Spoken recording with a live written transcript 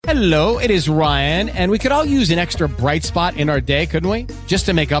Hello, it is Ryan, and we could all use an extra bright spot in our day, couldn't we? Just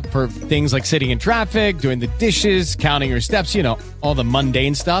to make up for things like sitting in traffic, doing the dishes, counting your steps, you know, all the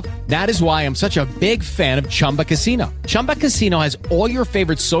mundane stuff. That is why I'm such a big fan of Chumba Casino. Chumba Casino has all your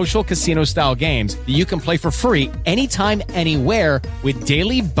favorite social casino-style games that you can play for free anytime, anywhere with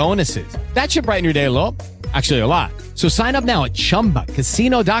daily bonuses. That should brighten your day a little. Actually, a lot. So sign up now at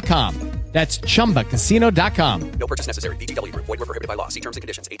ChumbaCasino.com. That's ChumbaCasino.com. No purchase necessary. VGW Group. Void where prohibited by law. See terms and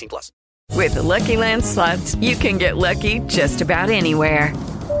conditions. 18+. With the Lucky Land Slots, you can get lucky just about anywhere.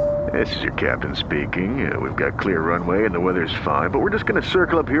 This is your captain speaking. We've got clear runway and the weather's fine, but we're just going to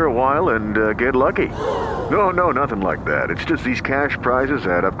circle up here a while and get lucky. No, nothing like that. It's just these cash prizes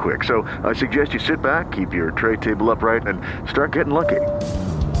add up quick. So I suggest you sit back, keep your tray table upright, and start getting lucky.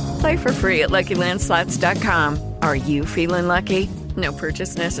 Play for free at LuckyLandSlots.com. Are you feeling lucky? No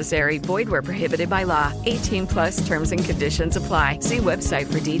purchase necessary. Void where prohibited by law. 18+ terms and conditions apply. See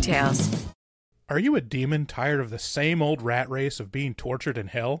website for details. Are you a demon tired of the same old rat race of being tortured in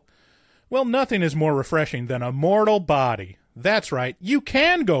hell? Well, nothing is more refreshing than a mortal body. That's right, you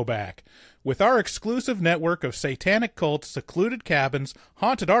can go back. With our exclusive network of satanic cults, secluded cabins,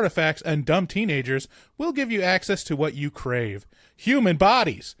 haunted artifacts, and dumb teenagers, we'll give you access to what you crave. Human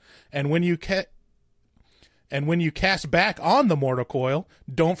bodies. And when you cast back on the mortal coil,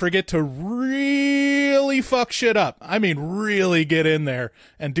 don't forget to really fuck shit up. I mean, really get in there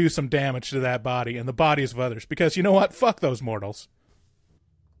and do some damage to that body and the bodies of others. Because you know what? Fuck those mortals.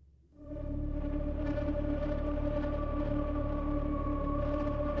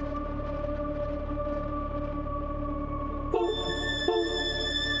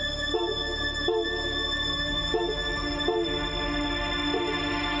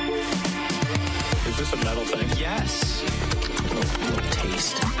 Is this a metal thing? Yes. Little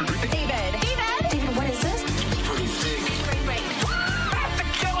taste. David, what is this? Pretty thick. Great. I have to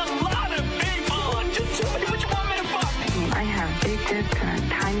kill a lot of people. Just tell me what you want me to fuck. I have big tits and a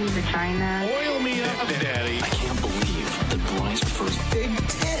tiny vagina. Oil me up, Daddy. I can't believe that Bryce prefers big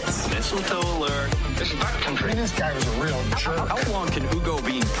tits. Mistletoe alert. This is backcountry. This guy was a real jerk. How long can Ugo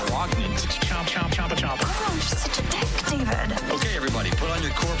be pregnant? Chomp, chomp, chomp, chomp. Oh, you're such a dick, David. Okay, everybody, put on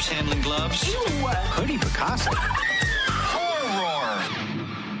your corpse handling gloves. Ew. Hoodie Picasso. Horror.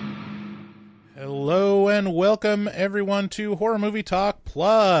 Hello and welcome everyone to Horror Movie Talk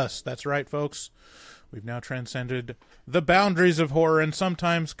Plus. That's right, folks. We've now transcended the boundaries of horror and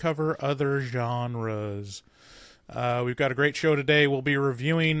sometimes cover other genres. We've got a great show today. We'll be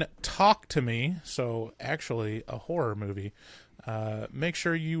reviewing Talk to Me, so actually a horror movie. Make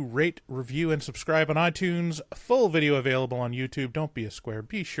sure you rate, review, and subscribe on iTunes. Full video available on YouTube. Don't be a square.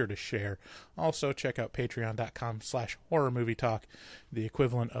 Be sure to share. Also, check out patreon.com/horrormovietalk, the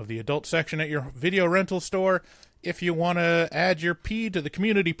equivalent of the adult section at your video rental store. If you want to add your pee to the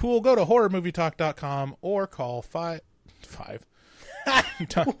community pool, go to horrormovietalk.com or call five.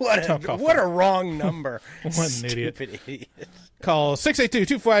 What a wrong number. What an idiot. Call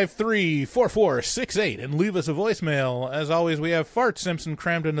 682-253-4468 and leave us a voicemail. As always, we have Fart Simpson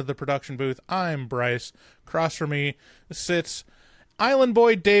crammed into the production booth. I'm Bryce. Across from me sits Island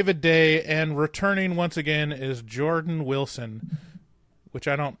Boy David Day, and returning once again is Jordyn Wilson, which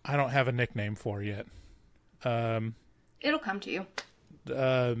I don't have a nickname for yet. It'll come to you.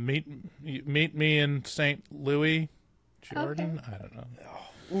 Meet me in St. Louis, Jordyn. Okay. I don't know.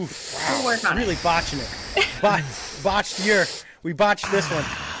 Oof, wow. We'll work on really it. Botching it. We botched this one.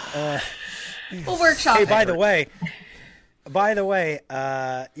 We'll workshop Hey, it. by the way,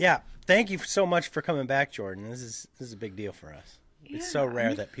 yeah, thank you so much for coming back, Jordyn. This is a big deal for us. It's so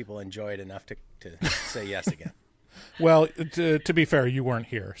rare that people enjoy it enough to say yes again. Well, to be fair, you weren't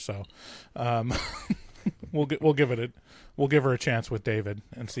here, so we'll give her a chance with David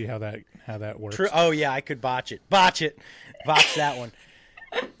and see how that works. True. Oh yeah, I could botch that one.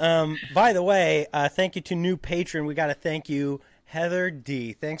 By the way, thank you to new patron. We got to thank you, Heather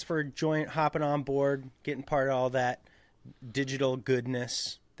D. Thanks for hopping on board, getting part of all that digital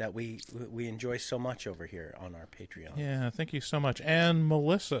goodness that we enjoy so much over here on our Patreon. Yeah, thank you so much. And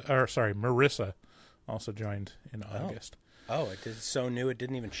Marissa also joined in August. Oh, it's so new it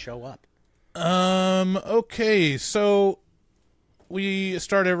didn't even show up. Okay, so we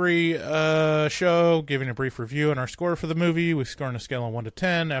start every show giving a brief review on our score for the movie. We score on a scale of 1 to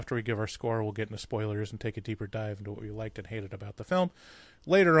 10. After we give our score, we'll get into spoilers and take a deeper dive into what we liked and hated about the film.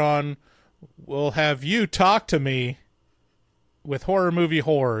 Later on, we'll have you talk to me with Horror Movie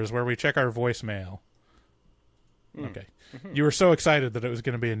Horrors, where we check our voicemail. Okay. You were so excited that it was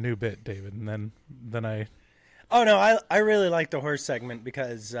going to be a new bit, David, and then I... Oh, no, I really like the horror segment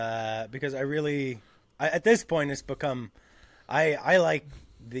because I at this point it's become... I like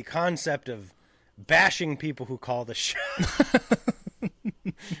the concept of bashing people who call the show.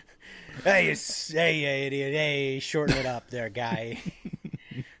 Hey, idiot! Hey, shorten it up, there, guy.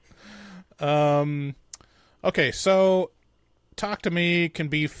 Okay, so Talk to Me can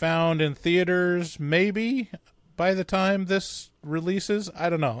be found in theaters maybe by the time this releases. I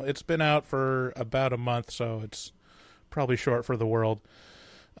don't know. It's been out for about a month, so it's probably short for the world.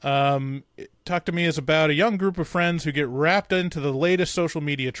 Talk to Me is about a young group of friends who get wrapped into the latest social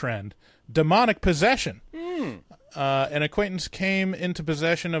media trend, demonic possession. An acquaintance came into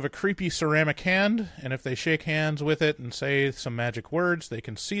possession of a creepy ceramic hand, and if they shake hands with it and say some magic words, they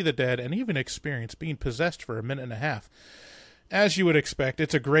can see the dead and even experience being possessed for a minute and a half. As you would expect,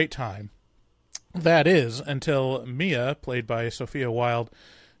 it's a great time. That is, until Mia, played by Sophia Wilde,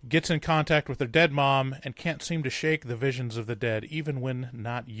 gets in contact with her dead mom and can't seem to shake the visions of the dead, even when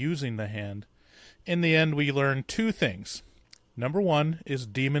not using the hand. In the end, we learn two things. Number one is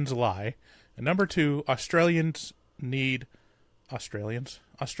demons lie, and number two, Australians need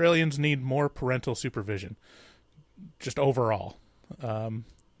more parental supervision. Just overall.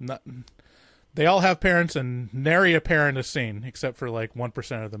 They all have parents, and nary a parent is seen, except for like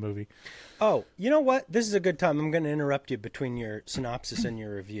 1% of the movie. Oh, you know what? This is a good time. I'm going to interrupt you between your synopsis and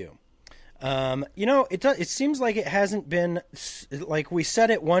your review. It seems like it hasn't been, like we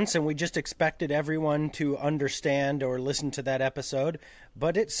said it once and we just expected everyone to understand or listen to that episode,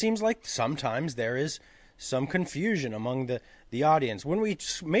 but it seems like sometimes there is some confusion among the audience. When we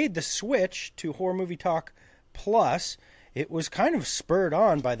made the switch to Horror Movie Talk Plus, it was kind of spurred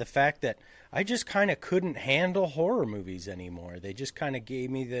on by the fact that I just kind of couldn't handle horror movies anymore. They just kind of gave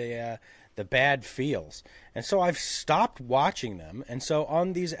me the bad feels. And so I've stopped watching them. And so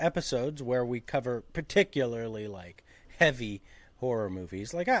on these episodes where we cover particularly like heavy horror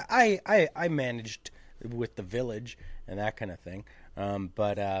movies, like I managed with The Village and that kind of thing.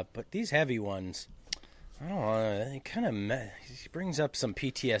 But these heavy ones, I don't know, it kind of brings up some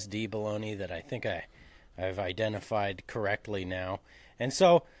PTSD baloney that I think I've identified correctly now. And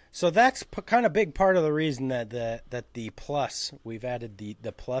so that's kind of big part of the reason that the plus, we've added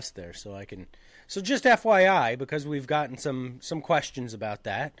the plus there, so just FYI, because we've gotten some questions about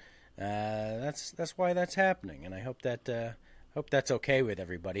that. That's why that's happening, and I hope that's okay with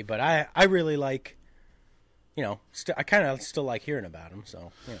everybody. But I really like, I kind of still like hearing about them.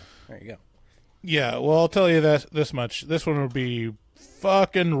 So there you go. Yeah, well, I'll tell you this much: this one would be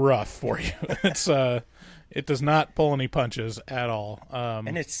fucking rough for you. It does not pull any punches at all.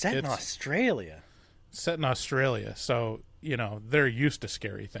 And it's set in Australia. Set in Australia, so, they're used to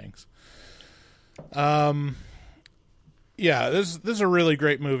scary things. Yeah, this is a really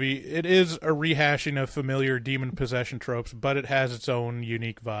great movie. It is a rehashing of familiar demon possession tropes, but it has its own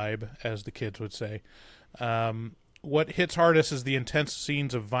unique vibe, as the kids would say. What hits hardest is the intense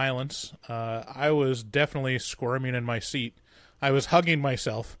scenes of violence. I was definitely squirming in my seat. I was hugging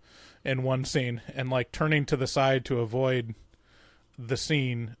myself in one scene and like turning to the side to avoid the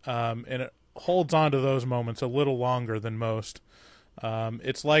scene, and it holds on to those moments a little longer than most.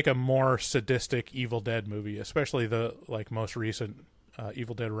 It's like a more sadistic Evil Dead movie, especially the most recent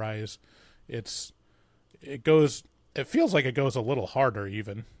Evil Dead Rise. It feels like it goes a little harder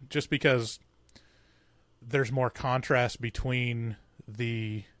even, just because there's more contrast between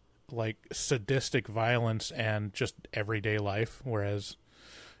the sadistic violence and just everyday life, whereas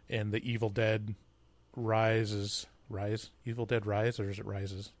in the Evil Dead Rise, Evil Dead Rise, or is it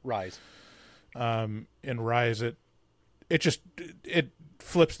Rises? Rise. In Rise, it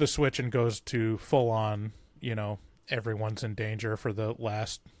flips the switch and goes to full on, everyone's in danger for the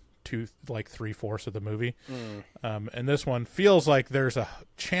last 3/4 of the movie. And this one feels like there's a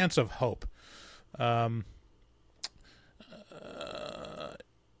chance of hope.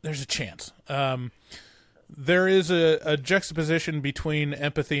 There's a chance. There is a juxtaposition between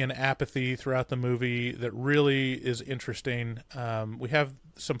empathy and apathy throughout the movie that really is interesting. We have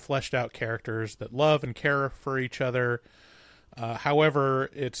some fleshed out characters that love and care for each other. However,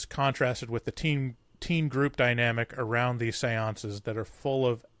 it's contrasted with the teen group dynamic around these seances that are full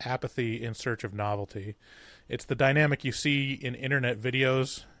of apathy in search of novelty. It's the dynamic you see in internet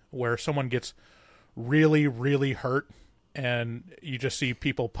videos where someone gets really, really hurt and you just see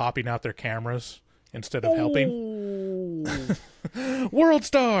people popping out their cameras instead of helping. World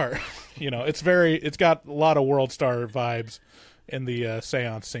Star! It's got a lot of World Star vibes in the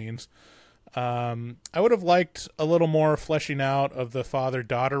seance scenes. I would have liked a little more fleshing out of the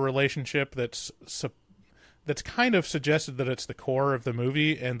father-daughter relationship that's kind of suggested that it's the core of the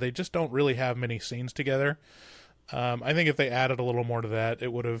movie, and they just don't really have many scenes together. I think if they added a little more to that,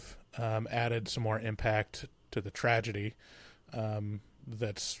 it would have added some more impact to the tragedy.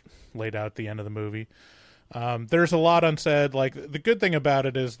 that's laid out at the end of the movie. There's a lot unsaid. Like, the good thing about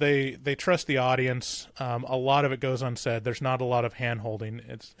it is they trust the audience. A lot of it goes unsaid. There's not a lot of hand-holding,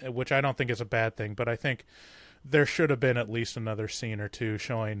 which I don't think is a bad thing, but I think there should have been at least another scene or two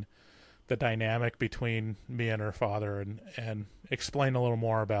showing the dynamic between Mia and her father, and explain a little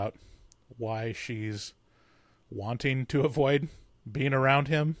more about why she's wanting to avoid being around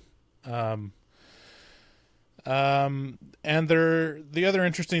him. And the other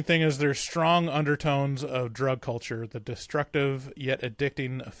interesting thing is there's strong undertones of drug culture. The destructive yet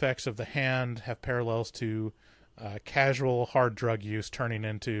addicting effects of the hand have parallels to casual hard drug use turning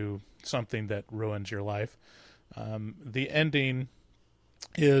into something that ruins your life. The ending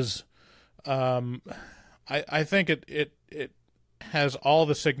is, I think it has all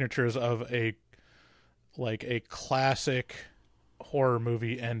the signatures of a classic horror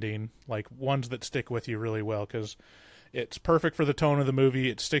movie ending, like ones that stick with you really well, because it's perfect for the tone of the movie.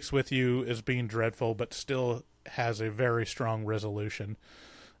 It sticks with you as being dreadful, but still has a very strong resolution.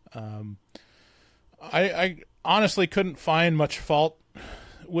 I honestly couldn't find much fault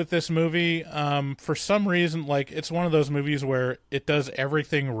with this movie. For some reason, like, it's one of those movies where it does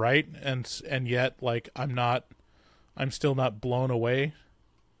everything right, and yet, like, I'm still not blown away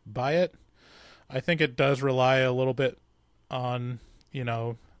by it. I think it does rely a little bit on,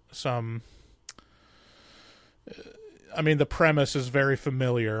 some... I mean, the premise is very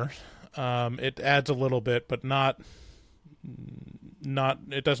familiar. It adds a little bit, but not.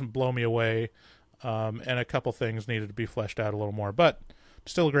 It doesn't blow me away. And a couple things needed to be fleshed out a little more, but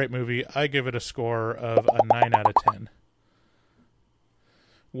still a great movie. I give it a score of a 9 out of 10.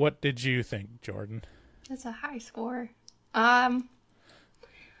 What did you think, Jordyn? That's a high score. I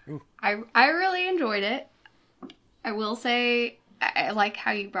really enjoyed it. I will say I like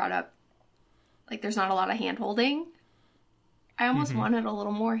how you brought up, like, there's not a lot of hand holding. I almost wanted a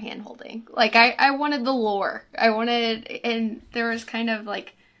little more hand holding. Like, I wanted the lore. And there was kind of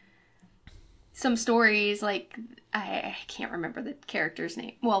like some stories, like, I can't remember the character's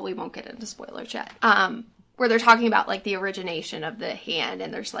name. Well, we won't get into spoilers yet. Where they're talking about, like, the origination of the hand,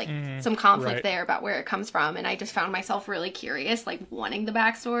 and there's, like, some conflict there about where it comes from, and I just found myself really curious, like, wanting the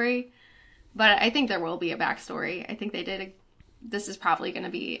backstory. But I think there will be a backstory. I think this is probably going to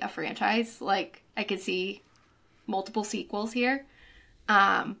be a franchise. Like, I could see multiple sequels here.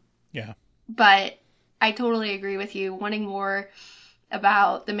 Yeah. But I totally agree with you. Wanting more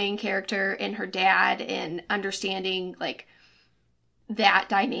about the main character and her dad and understanding, like, that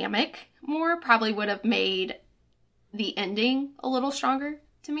dynamic more probably would have made the ending a little stronger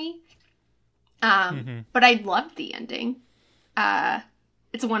to me. But I loved the ending.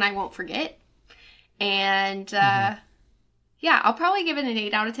 It's one I won't forget. And, yeah, I'll probably give it an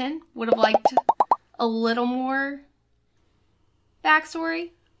 8 out of 10. Would have liked a little more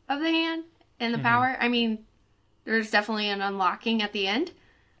backstory of the hand and the power. I mean, there's definitely an unlocking at the end,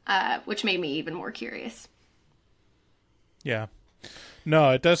 which made me even more curious. Yeah.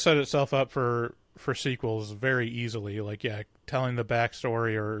 No, it does set itself up for sequels very easily. Like, yeah, telling the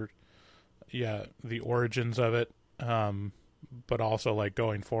backstory or, yeah, the origins of it, but also, like,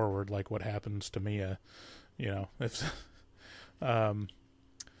 going forward, like, what happens to Mia, if,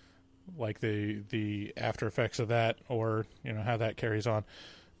 like, the after effects of that, or, how that carries on.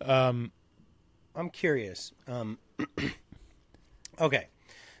 I'm curious. Okay,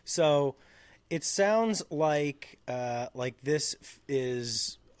 so it sounds like this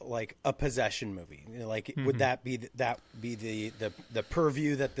is like a possession movie. Like, would that be the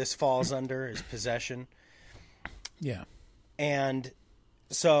purview that this falls under, is possession? Yeah. And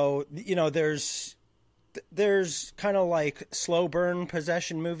so, there's kind of like slow burn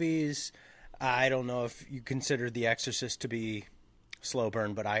possession movies. I don't know if you consider The Exorcist to be slow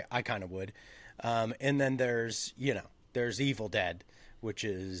burn, but I kind of would. And then there's Evil Dead, which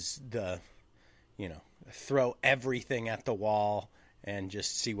is the, throw everything at the wall and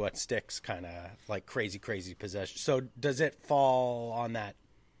just see what sticks, kind of like crazy possession. So does it fall on that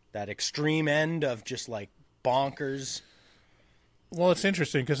extreme end of just like bonkers? Well, it's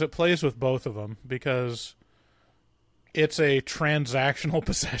interesting because it plays with both of them, because it's a transactional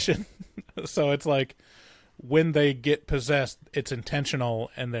possession. So it's like, when they get possessed, it's intentional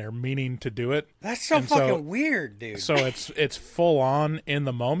and they're meaning to do it. That's so fucking weird, dude. So it's full on in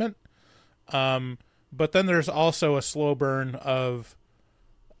the moment. But then there's also a slow burn of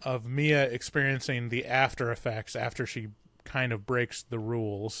Mia experiencing the after effects after she kind of breaks the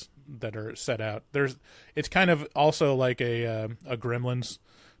rules that are set out. It's kind of also like a Gremlins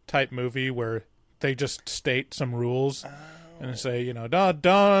type movie where they just state some rules and say, don't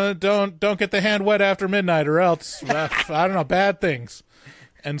get the hand wet after midnight, or else I don't know, bad things.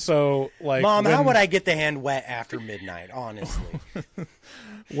 And so, like, Mom, how would I get the hand wet after midnight? Honestly,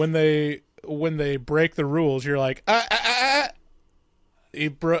 when they break the rules, you're like,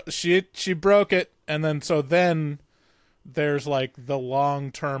 she broke it, and then there's like the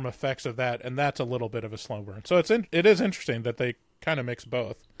long-term effects of that, and that's a little bit of a slow burn. So it is interesting that they kind of mix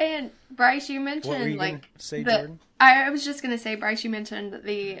both. And Bryce, you mentioned, what were you like, say, Jordyn? I was just gonna say, Bryce, you mentioned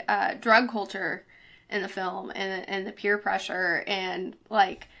the drug culture in the film and the peer pressure, and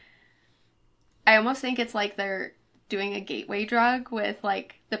like, I almost think it's like they're doing a gateway drug with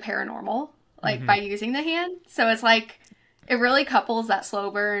like the paranormal, like by using the hand. So it's like it really couples that slow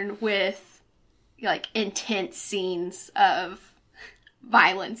burn with like intense scenes of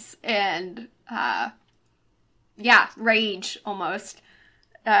violence and rage almost.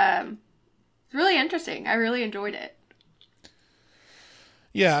 It's really interesting. I really enjoyed it.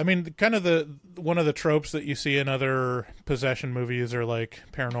 Yeah, I mean, kind of one of the tropes that you see in other possession movies or like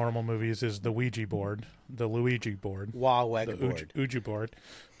paranormal movies is the Ouija board, the Luigi board, Ouija board,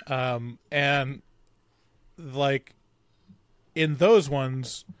 and like in those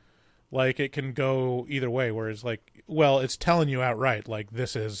ones, like it can go either way. Whereas, like, well, it's telling you outright, like,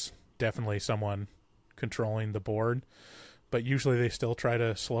 this is definitely someone controlling the board, but usually they still try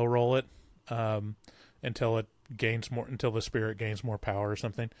to slow roll it until the spirit gains more power or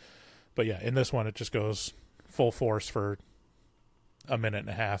something. But yeah, in this one, it just goes full force for a minute and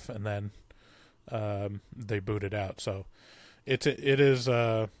a half, and then they boot it out. So it is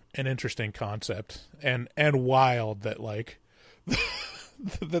an interesting concept and wild that like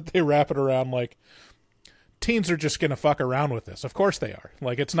that they wrap it around like teens are just gonna fuck around with this. Of course they are.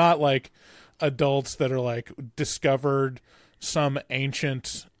 Like, it's not like adults that are like discovered some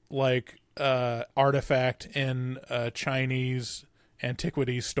ancient like artifact in a Chinese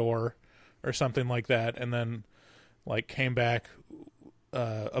antiquities store or something like that, and then like came back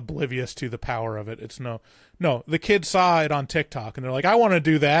oblivious to the power of it. It's no. The kids saw it on TikTok and they're like, I want to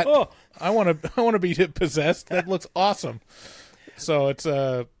do that. Oh, I want to be possessed. That looks awesome. So it's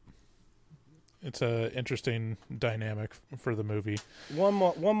a interesting dynamic for the movie. One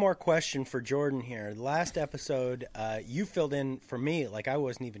more question for Jordyn here. The last episode, you filled in for me like I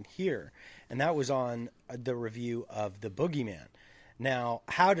wasn't even here, and that was on the review of The Boogeyman. Now,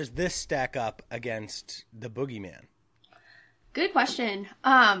 how does this stack up against The Boogeyman? Good question.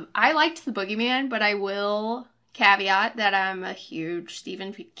 I liked The Boogeyman, but I will caveat that I'm a huge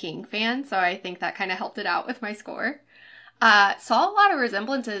Stephen King fan, so I think that kind of helped it out with my score. Saw a lot of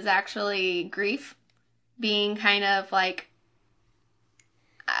resemblances, actually. Grief being kind of like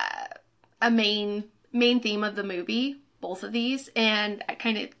a main theme of the movie, both of these, and it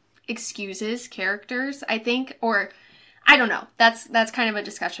kind of excuses characters, I think, or I don't know. That's kind of a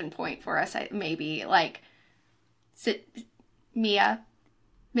discussion point for us, maybe. Like, Mia's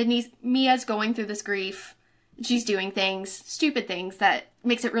going through this grief. She's doing stupid things that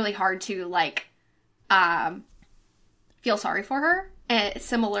makes it really hard to like feel sorry for her. And it's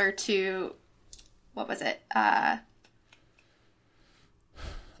similar to, what was it? The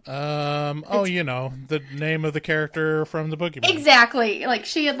name of the character from The Boogeyman. Exactly. Like,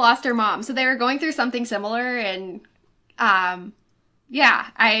 she had lost her mom, so they were going through something similar, and I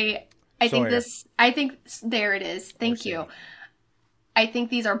think there it is. Thank you. I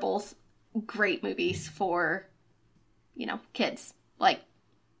think these are both great movies for, kids like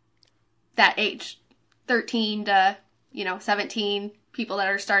that age, 13 to 17, people that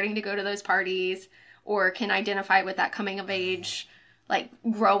are starting to go to those parties or can identify with that coming of age, like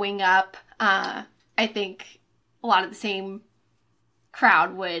growing up. I think a lot of the same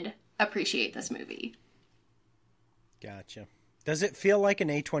crowd would appreciate this movie. Gotcha. Does it feel like an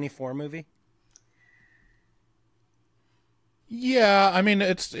A24 movie? Yeah, I mean,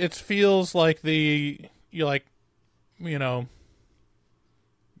 it feels like bodies,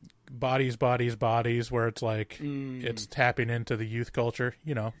 where it's like it's tapping into the youth culture,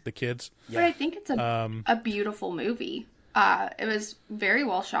 the kids. But I think it's a beautiful movie. It was very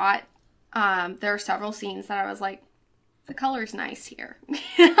well shot. There are several scenes that I was like, the color's nice here,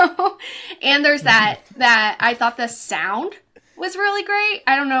 And there's that I thought the sound was really great.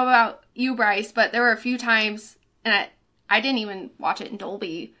 I don't know about you, Bryce, but there were a few times, and I didn't even watch it in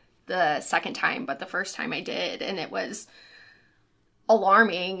Dolby the second time, but the first time I did, and it was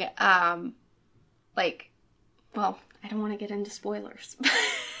alarming. I don't want to get into spoilers,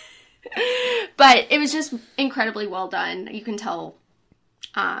 but it was just incredibly well done. You can tell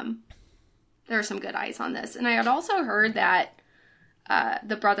there are some good eyes on this. And I had also heard that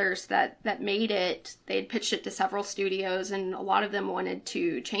the brothers that made it, they had pitched it to several studios, and a lot of them wanted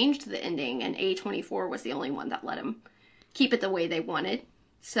to change the ending, and A24 was the only one that let them keep it the way they wanted.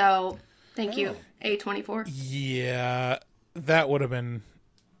 So, thank you, A24. Yeah, that would have been...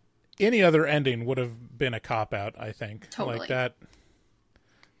 Any other ending would have been a cop-out, I think. Totally. Like,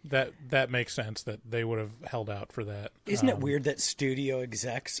 that makes sense that they would have held out for that. Isn't it weird that studio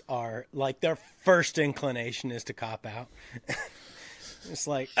execs are, like, their first inclination is to cop out? It's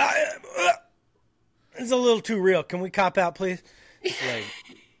like, it's a little too real. Can we cop out, please? It's like,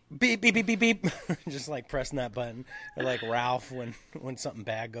 beep, beep, beep, beep, beep. Just like pressing that button. Or like Ralph when something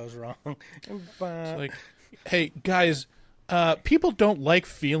bad goes wrong. It's like, hey, guys, people don't like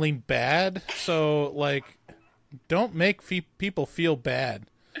feeling bad, so, like, don't make people feel bad.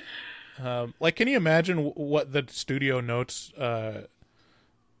 Like, can you imagine what the studio notes would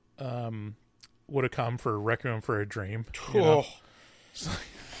have come for Requiem for a Dream? You know?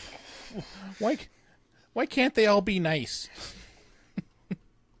 Like, why can't they all be nice?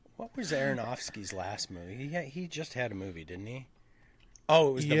 What was Aronofsky's last movie? He just had a movie, didn't he? Oh,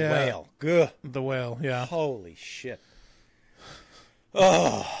 it was The Whale. Good. The Whale, yeah. Holy shit.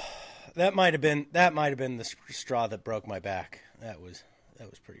 Oh, that might have been the straw that broke my back. That was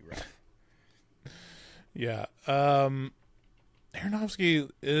pretty rough. Yeah. Aronofsky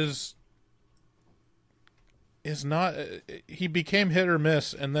is not. He became hit or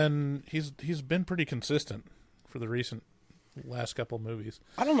miss, and then he's been pretty consistent for the last couple of movies.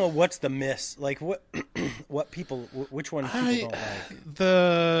 I don't know what's the miss. Like what people, which one people don't like.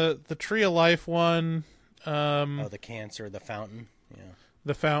 The Tree of Life one. The Cancer, The Fountain. Yeah.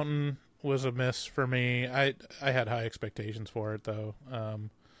 The Fountain was a miss for me. I had high expectations for it though.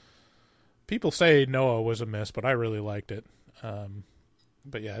 People say Noah was a miss, but I really liked it.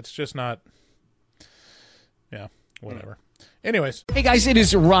 But yeah, it's just not. Yeah, whatever. Anyways. Hey guys, it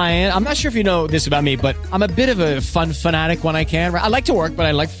is Ryan. I'm not sure if you know this about me, but I'm a bit of a fun fanatic when I can. I like to work, but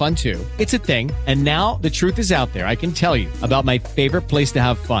I like fun too. It's a thing. And now the truth is out there. I can tell you about my favorite place to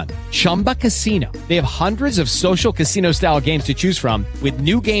have fun. Chumba Casino. They have hundreds of social casino style games to choose from with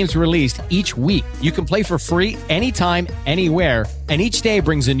new games released each week. You can play for free anytime, anywhere. And each day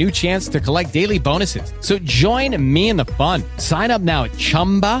brings a new chance to collect daily bonuses. So join me in the fun. Sign up now at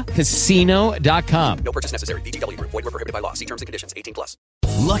ChumbaCasino.com. No purchase necessary. VGW Group. Void where prohibited by law. See terms and conditions. 18+.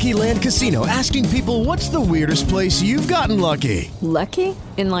 Lucky Land Casino, asking people, what's the weirdest place you've gotten lucky? Lucky?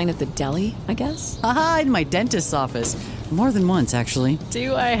 In line at the deli, I guess? Aha, in my dentist's office. More than once, actually.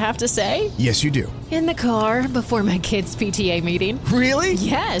 Do I have to say? Yes, you do. In the car before my kids' PTA meeting. Really?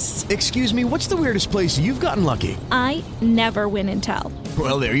 Yes. Excuse me, what's the weirdest place you've gotten lucky? I never win and tell.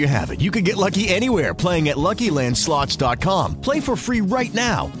 Well, there you have it. You can get lucky anywhere, playing at LuckyLandSlots.com. Play for free right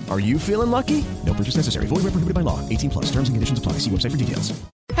now. Are you feeling lucky? No purchase necessary. Void where prohibited by law. 18+. Terms and conditions apply. See website for details.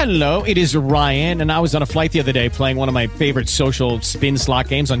 Hello, it is Ryan, and I was on a flight the other day playing one of my favorite social spin slot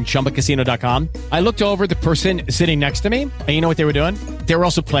games on ChumbaCasino.com. I looked over at the person sitting next to me, and you know what they were doing? They were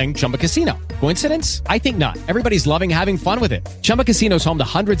also playing Chumba Casino. Coincidence? I think not. Everybody's loving having fun with it. Chumba Casino is home to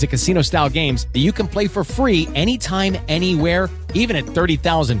hundreds of casino-style games that you can play for free anytime, anywhere, even at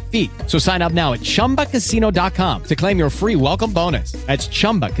 30,000 feet. So sign up now at ChumbaCasino.com to claim your free welcome bonus. That's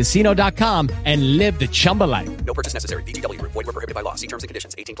ChumbaCasino.com and live the Chumba life. No purchase necessary. VGW Group. Void where prohibited by law. See terms and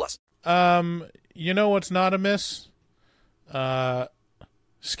conditions. 18+. You know what's not a miss?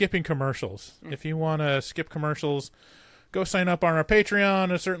 Skipping commercials. If you want to skip commercials, go sign up on our Patreon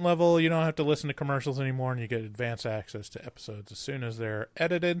at a certain level. You don't have to listen to commercials anymore, and you get advance access to episodes as soon as they're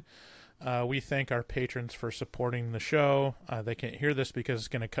edited. We thank our patrons for supporting the show. They can't hear this because it's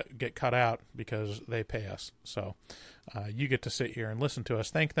going to get cut out because they pay us. So you get to sit here and listen to us.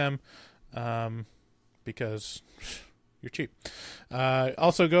 Thank them because you're cheap.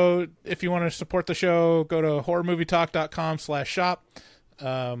 Also, go if you want to support the show, go to horrormovietalk.com/shop.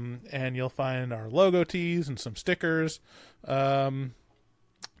 And you'll find our logo tees and some stickers. Check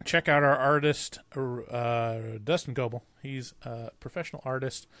out our artist, Dustin Goebel. He's a professional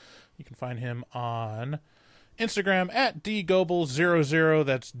artist. You can find him on Instagram at dgoebel00.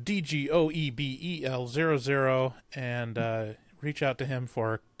 That's DGOEBEL00. And reach out to him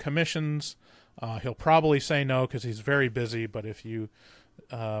for commissions. He'll probably say no because he's very busy, but if you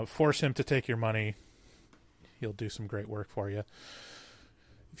force him to take your money, he'll do some great work for you.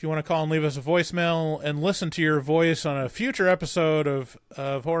 If you want to call and leave us a voicemail and listen to your voice on a future episode of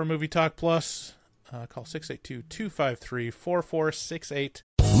Horror Movie Talk Plus, call 682-253-4468.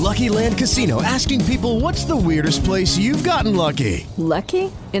 Lucky Land Casino, asking people, what's the weirdest place you've gotten lucky? Lucky?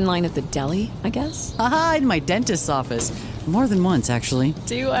 In line at the deli, I guess? Aha, in my dentist's office. More than once, actually.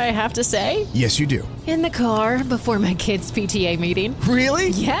 Do I have to say? Yes, you do. In the car before my kids' PTA meeting.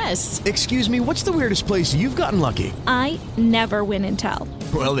 Really? Yes. Excuse me, what's the weirdest place you've gotten lucky? I never win and tell.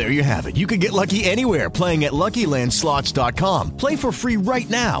 Well, there you have it. You can get lucky anywhere, playing at LuckyLandSlots.com. Play for free right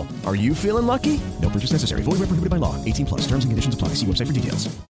now. Are you feeling lucky? No purchase necessary. Void where prohibited by law. 18 plus. Terms and conditions apply. See website for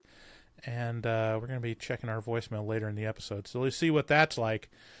details. And we're going to be checking our voicemail later in the episode, so we'll see what that's like.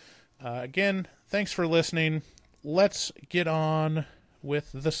 Again, thanks for listening. Let's get on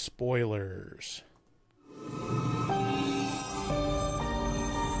with the spoilers.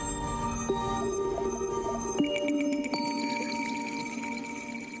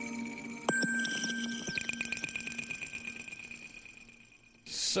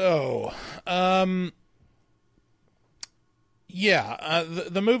 So,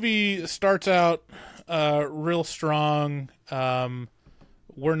 the movie starts out real strong.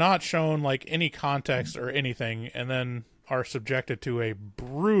 We're not shown like any context or anything, and then are subjected to a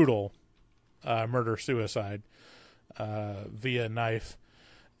brutal murder-suicide via knife.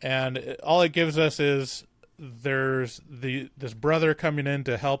 And all it gives us is there's this brother coming in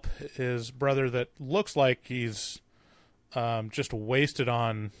to help his brother that looks like he's just wasted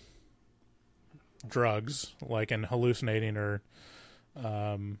on drugs, like and hallucinating or,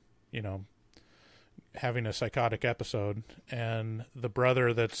 having a psychotic episode. And the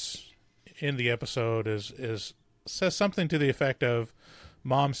brother that's in the episode is says something to the effect of,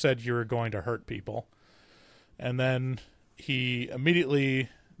 "Mom said you were going to hurt people." And then he immediately,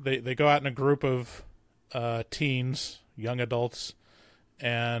 they go out in a group of teens, young adults,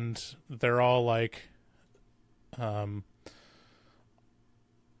 and they're all like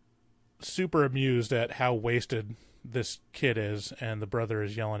super amused at how wasted this kid is, and the brother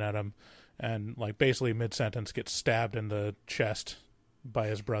is yelling at him, and like basically mid-sentence gets stabbed in the chest by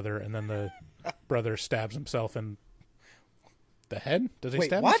his brother, and then the brother stabs himself in the head. Does he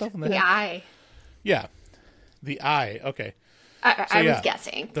stab himself in the head? The eye. Yeah, the eye. Okay. I was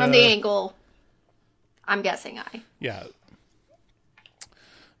guessing from the angle. I'm guessing eye. Yeah.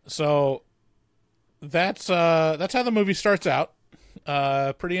 So that's how the movie starts out.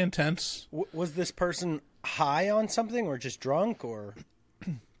 Pretty intense. Was this person high on something or just drunk, or?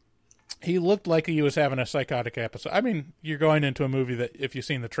 He looked like he was having a psychotic episode. I mean, you're going into a movie that if you've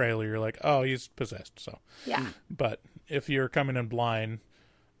seen the trailer, you're like, oh, he's possessed. So yeah. But if you're coming in blind,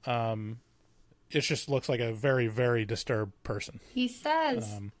 it just looks like a very, very disturbed person. He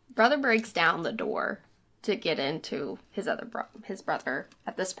says brother breaks down the door to get into his his brother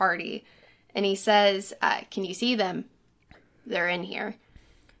at this party, and he says, "Can you see them? They're in here."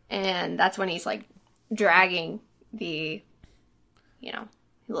 And that's when he's like dragging he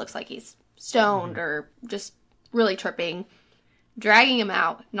looks like he's stoned or just really tripping, dragging him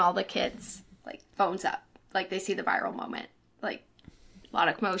out, and all the kids like phones up, like they see the viral moment, like a lot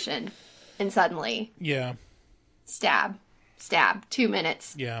of commotion, and suddenly stab 2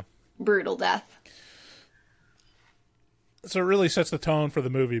 minutes, brutal death. So it really sets the tone for the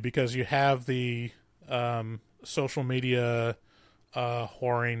movie, because you have the social media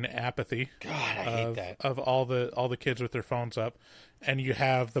whoring apathy. God, I hate that. Of all the kids with their phones up, and you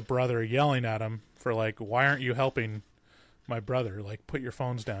have the brother yelling at him for like, "Why aren't you helping my brother? Like, put your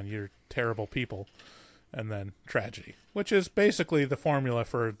phones down. You're terrible people." And then tragedy, which is basically the formula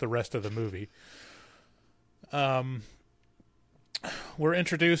for the rest of the movie. We're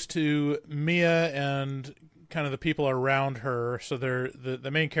introduced to Mia and kind of the people around her. So the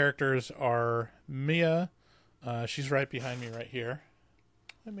main characters are Mia. She's right behind me right here.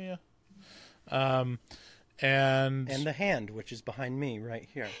 Hi, Mia. And the hand, which is behind me right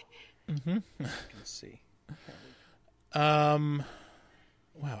here. Mm-hmm. You can see. Wow,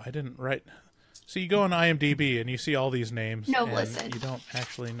 I didn't write. So you go on IMDb and you see all these names. No, and listen. You don't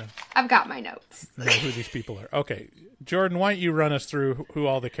actually know. I've got my notes. Know who these people are. Okay, Jordyn, why don't you run us through who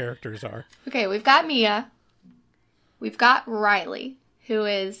all the characters are? Okay, we've got Mia. We've got Riley, who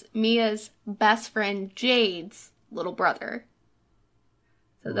is Mia's best friend Jade's little brother.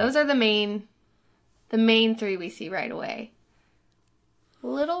 So those are the main three we see right away.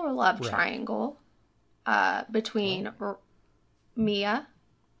 Little love triangle between Mia,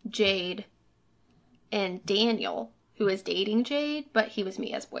 Jade, and Daniel, who is dating Jade, but he was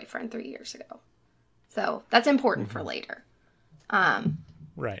Mia's boyfriend 3 years ago. So that's important for later.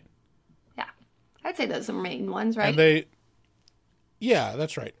 Right. Yeah. I'd say those are the main ones, right? And yeah,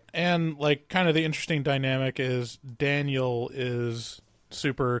 that's right. And like kind of the interesting dynamic is Daniel is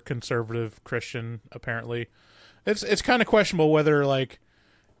super conservative Christian, apparently. It's kind of questionable whether like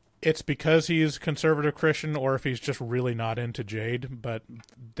it's because he's conservative Christian or if he's just really not into Jade, but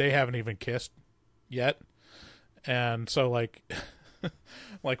they haven't even kissed yet. And so, like,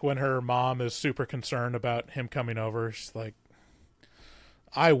 like when her mom is super concerned about him coming over, she's like,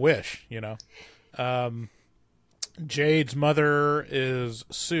 I wish, you know. Jade's mother is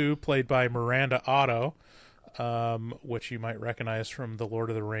Sue, played by Miranda Otto, which you might recognize from the Lord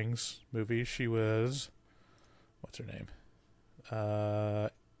of the Rings movies. She was, what's her name?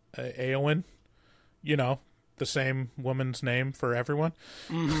 Eowyn, you know, the same woman's name for everyone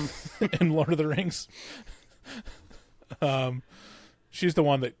in Lord of the Rings. She's the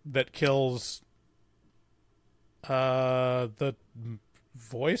one that kills the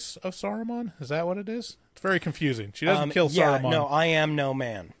voice of Saruman. Is that what it is? It's very confusing. She doesn't kill Saruman. No, I am no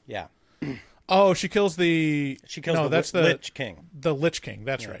man. Yeah. Oh, she kills the. She kills no, the that's the Lich King. The Lich King.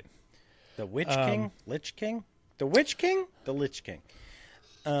 That's right. The Witch King, Lich King, the Witch King, the Lich King.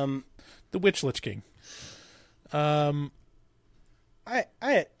 The Witch Lich King. I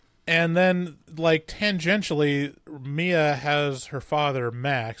and then, like, tangentially, Mia has her father,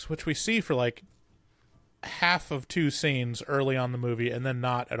 Max, which we see for, like, half of 2 scenes early on in the movie, and then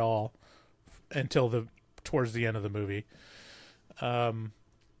not at all until towards the end of the movie.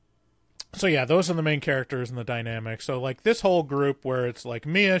 So, yeah, those are the main characters and the dynamic. So, like, this whole group where it's, like,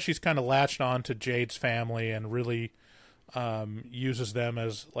 Mia, she's kind of latched on to Jade's family and really uses them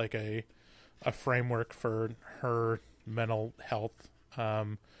as, like, a framework for her mental health.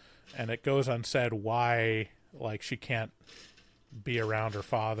 And it goes unsaid why, like, she can't be around her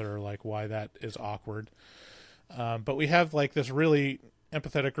father, or, like, why that is awkward. But we have, like, this really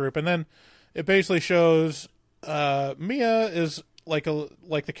empathetic group. And then it basically shows Mia is, like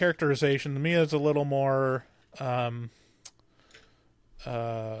the characterization, Mia is a little more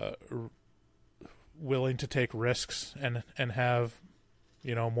willing to take risks and have,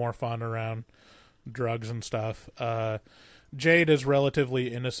 you know, more fun around drugs and stuff. Jade is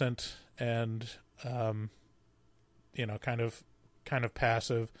relatively innocent and, you know, kind of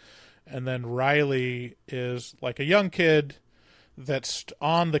passive. And then Riley is like a young kid that's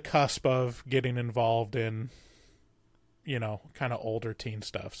on the cusp of getting involved in, you know, kind of older teen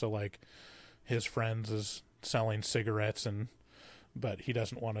stuff. So, like, his friends is selling cigarettes but he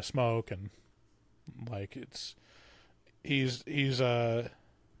doesn't want to smoke, and, like, he's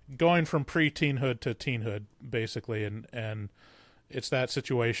going from pre-teenhood to teenhood, basically, and it's that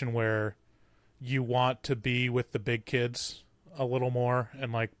situation where you want to be with the big kids a little more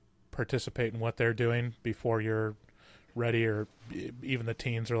and, like, participate in what they're doing before you're ready, or even the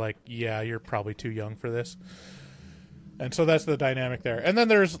teens are like, yeah, you're probably too young for this. And so that's the dynamic there. And then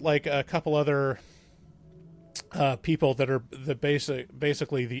there's, like, a couple other people that are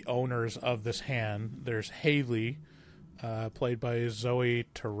basically the owners of this hand. There's Haley, played by Zoe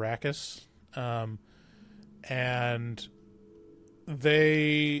Tarakis, and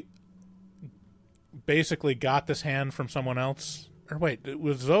they basically got this hand from someone else. Or wait,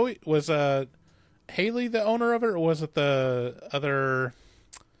 was Haley the owner of it, or was it the other?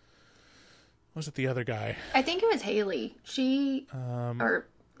 Was it the other guy? I think it was Haley. Or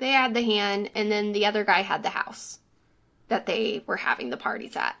they had the hand, and then the other guy had the house that they were having the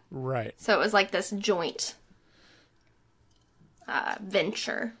parties at. Right. So it was like this joint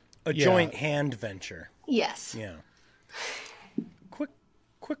venture. A joint hand venture. Yes. Yeah.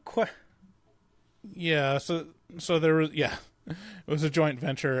 Quick. Yeah. So there was, it was a joint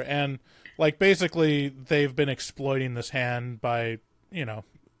venture, and, like, basically they've been exploiting this hand by, you know,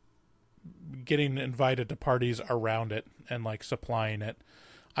 getting invited to parties around it and, like, supplying it.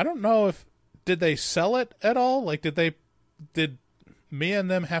 I don't know did they sell it at all? Like, did Mia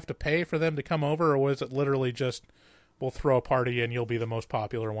and them have to pay for them to come over, or was it literally just, we'll throw a party and you'll be the most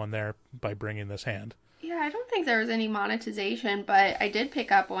popular one there by bringing this hand? Yeah, I don't think there was any monetization, but I did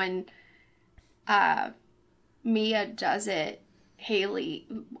pick up when Mia does it, Haley,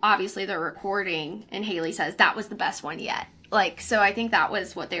 obviously they're recording, and Haley says, that was the best one yet. Like, so I think that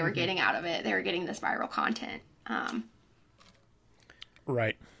was what they were getting out of it. They were getting this viral content.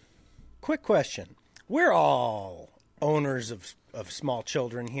 Right. Quick question. We're all owners of small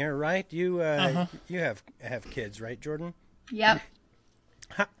children here, right? You you have kids, right, Jordyn? Yep.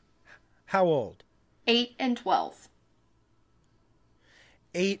 How old? 8 and 12.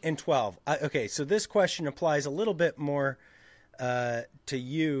 8 and 12. Okay, so this question applies a little bit more to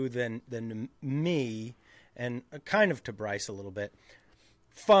you than me, and kind of to Bryce a little bit.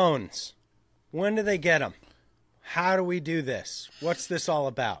 Phones. When do they get them? How do we do this? What's this all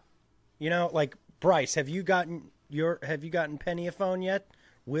about? You know, like, Bryce, have you gotten Penny a phone yet?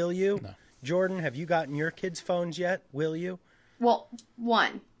 Will you? No. Jordyn, have you gotten your kids' phones yet? Will you? Well,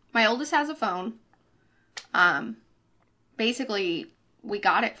 one. my oldest has a phone. Basically, we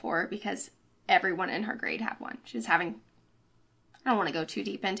got it for her because everyone in her grade had one. She was having, I don't want to go too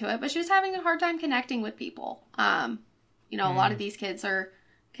deep into it, but she was having a hard time connecting with people. A lot of these kids are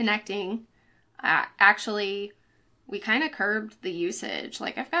connecting. Actually, we kind of curbed the usage.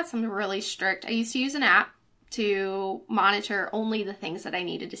 Like, I've got some really strict, I used to use an app to monitor only the things that I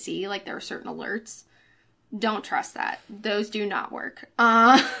needed to see. Like, there were certain alerts. Don't trust that. Those do not work.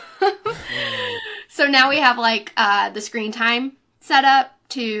 So now we have, like, the screen time set up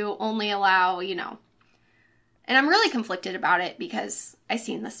to only allow, and I'm really conflicted about it because I've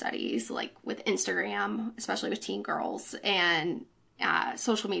seen the studies, like, with Instagram, especially with teen girls and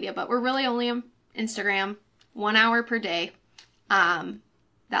social media, but we're really only on Instagram 1 hour per day.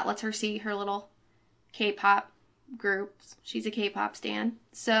 That lets her see her little K-pop groups. She's a K-pop stan.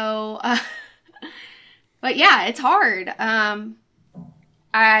 So, but yeah, it's hard.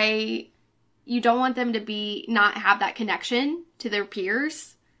 You don't want them to not have that connection to their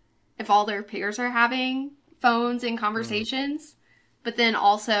peers if all their peers are having phones and conversations, but then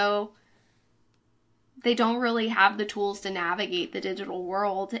also they don't really have the tools to navigate the digital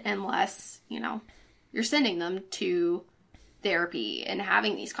world unless, you're sending them to therapy and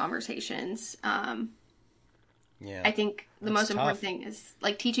having these conversations. I think the most important thing is,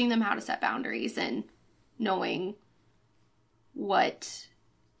 like, teaching them how to set boundaries and knowing what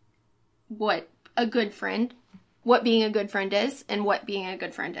a good friend, what being a good friend is and what being a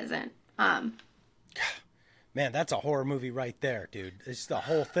good friend isn't. Man, that's a horror movie right there, dude. It's the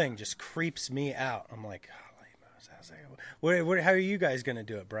whole thing just creeps me out. I'm like, how are you guys going to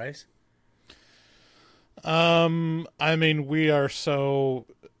do it, Bryce? We are so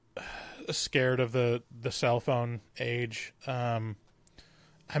scared of the cell phone age.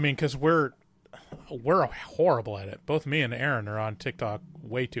 Because we're horrible at it. Both me and Aaron are on TikTok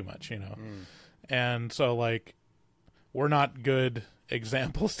way too much, And so, like, we're not good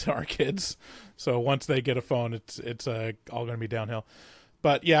examples to our kids. So once they get a phone, it's all going to be downhill.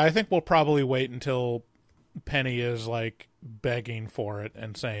 But yeah, I think we'll probably wait until Penny is, like, begging for it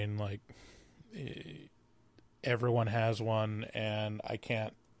and saying, like, everyone has one and I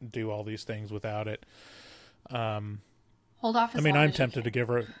can't do all these things without it. Hold off. I'm tempted to give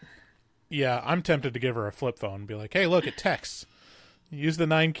her. Yeah, I'm tempted to give her a flip phone and be like, hey, look, it texts. Use the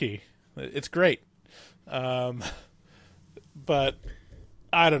 9 key. It's great. But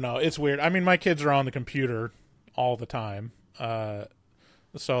I don't know. It's weird. My kids are on the computer all the time. So,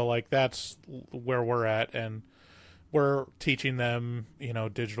 like, that's where we're at. And we're teaching them,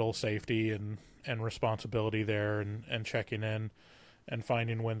 digital safety and responsibility there and checking in and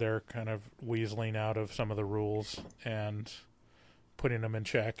finding when they're kind of weaseling out of some of the rules and putting them in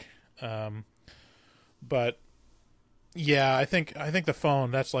check. But yeah, I think the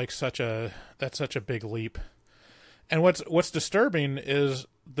phone, that's such a big leap. And what's disturbing is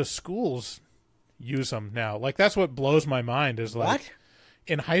the schools use them now. Like, that's what blows my mind is, like, what?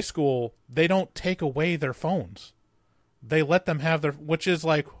 In high school, they don't take away their phones. They let them have which is,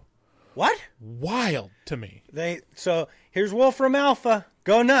 like, what? Wild to me. So here's Wolfram Alpha.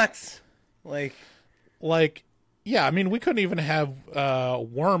 Go nuts. Like, yeah, we couldn't even have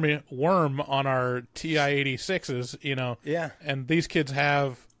Worm on our TI-86s, Yeah. And these kids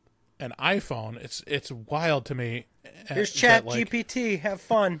have an iPhone. It's wild to me. Here's Chat GPT. Have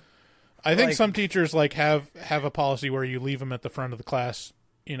fun. I think some teachers, like, have a policy where you leave them at the front of the class,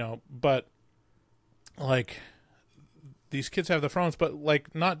 but, like, these kids have the phones, but,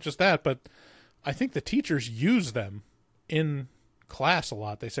 like, not just that, but I think the teachers use them in class a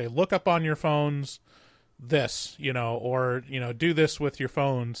lot. They say, look up on your phones this, or, do this with your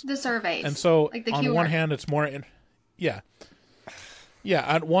phones. The surveys. And so, like the on one hand, it's more, yeah,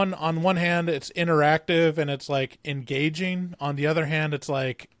 on one hand, it's interactive and it's, like, engaging. On the other hand, it's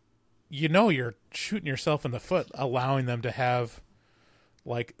like, you're shooting yourself in the foot, allowing them to have,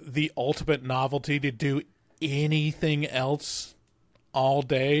 like, the ultimate novelty to do anything else all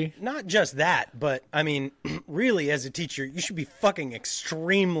day. Not just that, but really, as a teacher, you should be fucking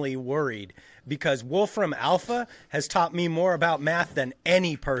extremely worried because Wolfram Alpha has taught me more about math than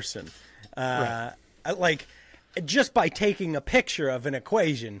any person. Right. Like, just by taking a picture of an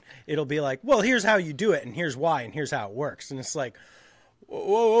equation, it'll be like, well, here's how you do it, and here's why, and here's how it works. And it's like,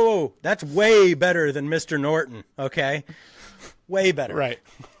 whoa, that's way better than Mr. Norton, okay? Way better. Right.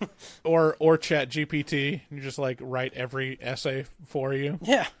 Or Chat GPT. You just, like, write every essay for you.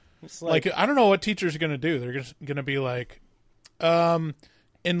 Yeah. It's like, I don't know what teachers are going to do. They're just going to be like,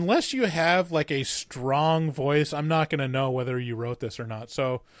 unless you have, like, a strong voice, I'm not going to know whether you wrote this or not.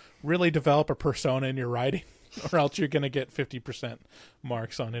 So really develop a persona in your writing. or else you're going to get 50%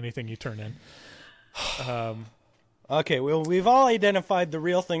 marks on anything you turn in. Okay, well, we've all identified the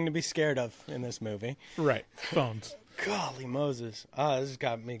real thing to be scared of in this movie. Right, phones. Golly Moses! This has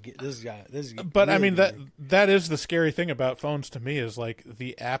got me. This is. But really I mean that is the scary thing about phones to me, is like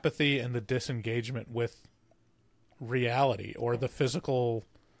the apathy and the disengagement with reality or the physical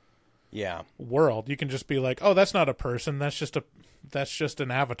world. You can just be like, oh, that's not a person. That's just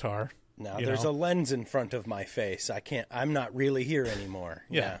an avatar. Now there's a lens in front of my face. I'm not really here anymore.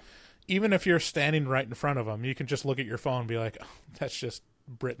 Yeah. Even if you're standing right in front of them, you can just look at your phone and be like, oh, that's just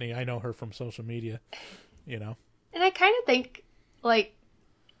Brittany. I know her from social media, And I kind of think, like,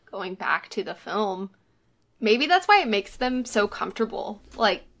 going back to the film, maybe that's why it makes them so comfortable,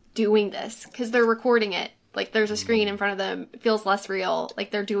 like, doing this. Because they're recording it. Like, there's a screen in front of them. It feels less real.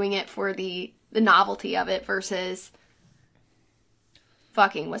 Like, they're doing it for the novelty of it versus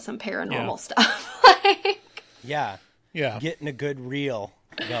fucking with some paranormal stuff. Yeah. Getting a good reel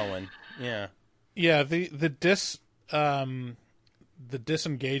going. Yeah. Yeah, the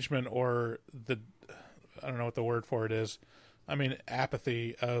disengagement, or the, I don't know what the word for it is. I mean,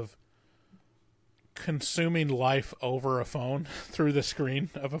 apathy of consuming life over a phone through the screen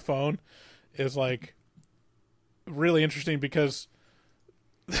of a phone is like really interesting, because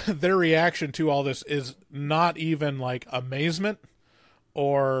their reaction to all this is not even like amazement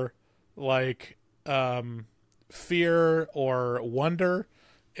or like fear or wonder.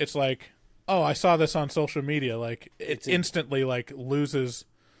 It's like, oh, I saw this on social media. Like, it instantly like loses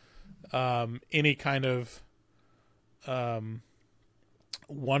any kind of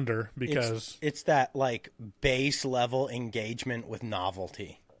wonder, because it's that like base level engagement with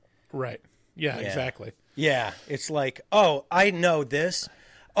novelty. Right. Yeah, exactly. Yeah. It's like, oh, I know this.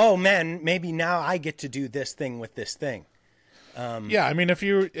 Oh man, maybe now I get to do this thing with this thing. Yeah, I mean, if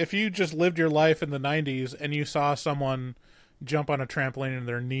you just lived your life in the 90s and you saw someone jump on a trampoline and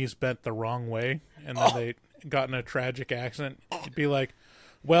their knees bent the wrong way, and then they got in a tragic accident, you'd be like,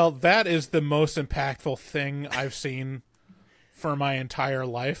 well, that is the most impactful thing I've seen for my entire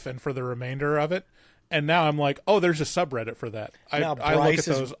life and for the remainder of it. And now I'm like, oh, there's a subreddit for that. I look at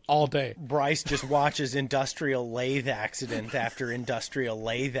those all day. Bryce just watches industrial lathe accident after industrial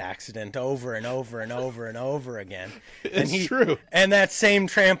lathe accident over and over and over and over again. It's true. And that same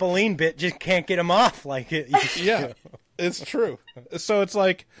trampoline bit just can't get him off like it used to. Yeah, it's true. So it's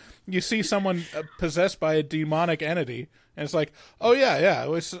like you see someone possessed by a demonic entity, and it's like, oh, yeah, it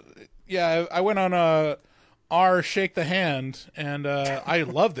was, I went on R Shake the Hand, and I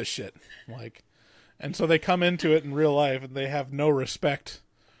love this shit. Like... And so they come into it in real life and they have no respect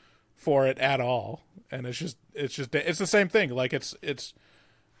for it at all. And it's the same thing. Like it's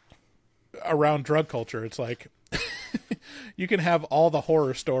around drug culture. It's like you can have all the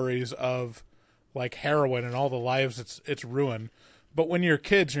horror stories of like heroin and all the lives it's ruined. But when you're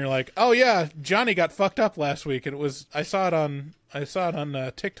kids and you're like, oh yeah, Johnny got fucked up last week, and I saw it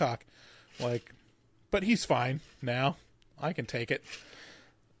on TikTok. Like, but he's fine now. I can take it.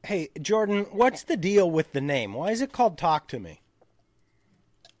 Hey, Jordyn, what's the deal with the name? Why is it called Talk to Me?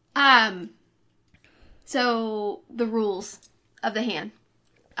 So the rules of the hand.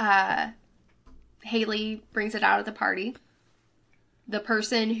 Haley brings it out at the party. The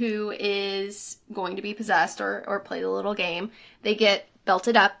person who is going to be possessed or play the little game, they get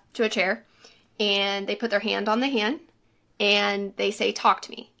belted up to a chair, and they put their hand on the hand, and they say, talk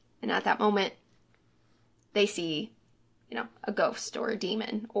to me. And at that moment, they see... a ghost or a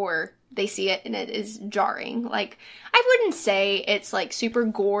demon, or they see it and it is jarring. Like, I wouldn't say it's like super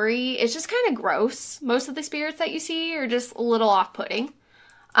gory. It's just kind of gross. Most of the spirits that you see are just a little off-putting.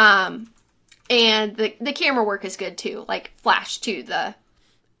 And the camera work is good too. Like, flash to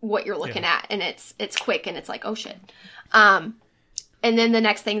what you're looking at, and it's quick, and it's like, oh shit. And then the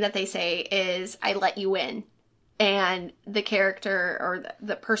next thing that they say is, I let you in. And the character or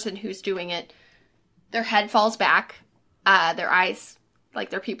the person who's doing it, their head falls back. Their eyes,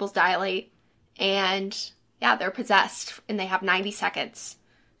 like their pupils dilate, and they're possessed, and they have 90 seconds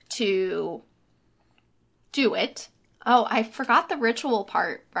to do it. Oh, I forgot the ritual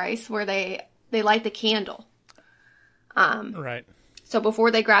part, Bryce, where they light the candle. Right. So before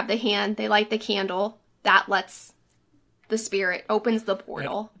they grab the hand, they light the candle. That lets the spirit, opens the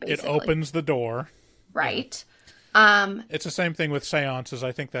portal, basically. It opens the door. Right. It's the same thing with seances.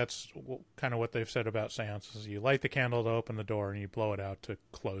 I think that's kind of what they've said about seances. You light the candle to open the door, and you blow it out to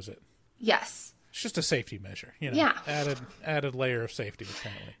close it. Yes. It's just a safety measure, Yeah. Added layer of safety,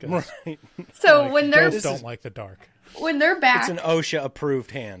 apparently. Right. So when they're ghosts don't like the dark. When they're back, it's an OSHA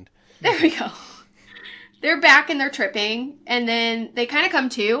approved hand. There we go. They're back and they're tripping, and then they kind of come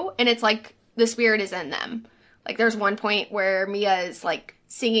to, and it's like the spirit is in them. Like, there's one point where Mia is, like,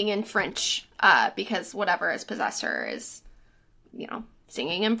 singing in French, because whatever has possessed her is, you know,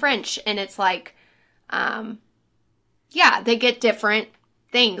 singing in French. And it's like, yeah, they get different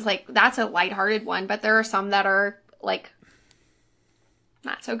things. Like, that's a lighthearted one, but there are some that are, like,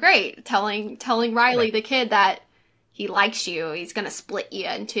 not so great. Telling Riley, the kid, that he likes you, he's gonna split you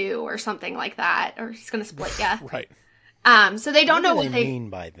in two or something like that, or he's gonna split you. Right. So they don't know what they mean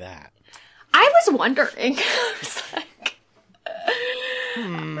by that. I was wondering. I was like,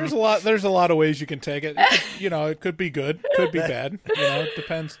 There's a lot of ways you can take it. It could be good, could be bad. It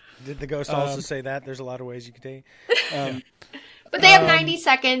depends. Did the ghost also say that? There's a lot of ways you can take it. but they have 90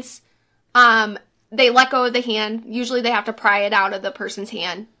 seconds. They let go of the hand. Usually they have to pry it out of the person's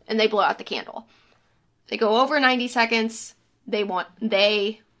hand, and they blow out the candle. They go over 90 seconds. They want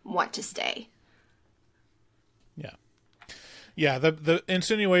to stay. Yeah, the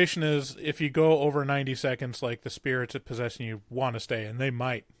insinuation is if you go over 90 seconds, like the spirits that possessing you want to stay, and they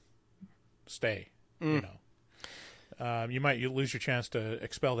might stay. You might lose your chance to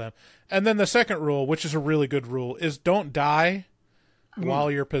expel them. And then the second rule, which is a really good rule, is don't die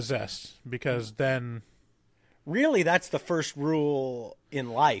while you're possessed, because then... Really, that's the first rule in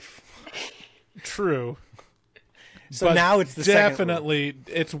life. True. So but now it's the definitely, second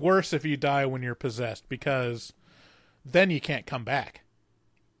rule. It's worse if you die when you're possessed, because... then you can't come back.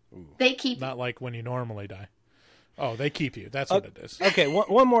 They keep Not like when you normally die. Oh, they keep you. That's what it is. Okay,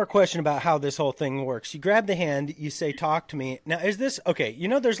 one more question about how this whole thing works. You grab the hand, you say, talk to me. Now, is this... Okay,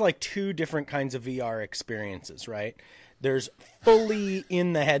 there's like two different kinds of VR experiences, right? There's fully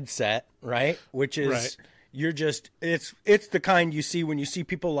in the headset, right? Which is... Right. You're just... It's the kind you see when you see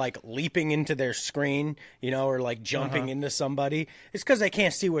people like leaping into their screen, or like jumping into somebody. It's because they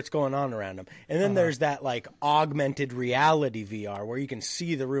can't see what's going on around them. And then there's that like augmented reality VR where you can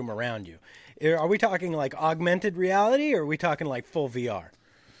see the room around you. Are we talking like augmented reality, or are we talking like full VR?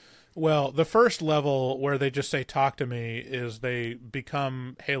 Well, the first level where they just say "talk to me" is they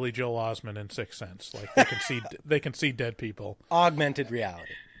become Haley Joel Osment in Sixth Sense. Like they can see dead people. Augmented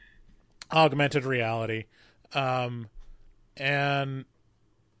reality. And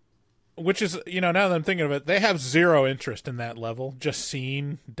which is, now that I'm thinking of it, they have zero interest in that level, just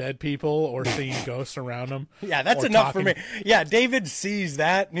seeing dead people or seeing ghosts around them. Yeah, that's enough for me. Yeah, David sees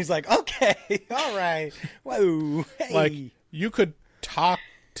that and he's like, okay, all right. Whoa, hey. Like, you could talk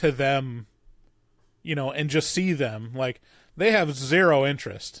to them, and just see them. Like, they have zero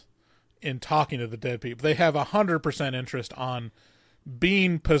interest in talking to the dead people. They have 100% interest on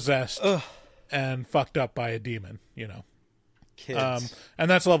being possessed and fucked up by a demon, Kids. And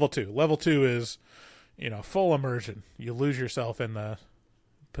that's level 2. Level 2 is, full immersion. You lose yourself in the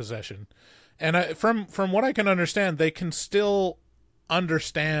possession. And from what I can understand, they can still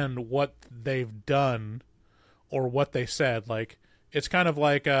understand what they've done or what they said. Like, it's kind of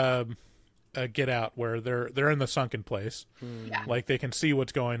like a Get Out, where they're in the sunken place. Yeah. Like, they can see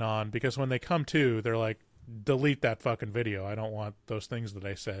what's going on, because when they come to, they're like, delete that fucking video. I don't want those things that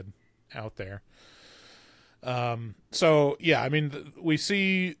I said out there. So yeah, I mean, we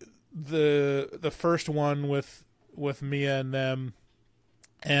see the first one with Mia and them,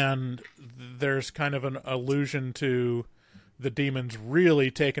 and there's kind of an allusion to the demons really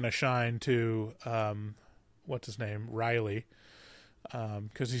taking a shine to what's his name, Riley,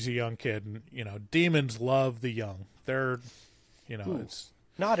 because he's a young kid, and demons love the young. They're it's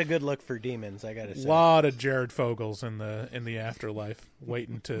not a good look for demons, I gotta say. A lot of Jared Fogels in the afterlife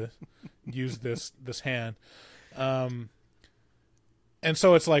waiting to use this hand. And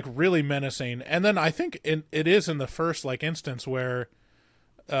so it's like really menacing. And then I think it is in the first like instance where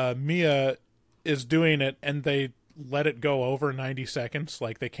Mia is doing it and they let it go over 90 seconds.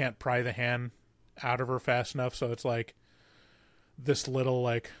 Like, they can't pry the hand out of her fast enough. So it's like this little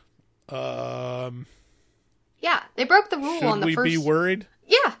like yeah, they broke the rule on the first... Should we be worried?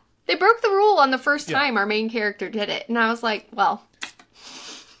 Yeah, they broke the rule on the first time our main character did it. And I was like, well,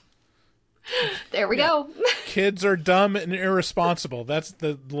 there we go. Kids are dumb and irresponsible. That's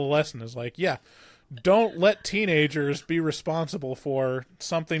the lesson, is like, don't let teenagers be responsible for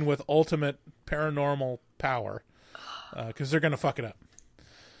something with ultimate paranormal power, because they're going to fuck it up.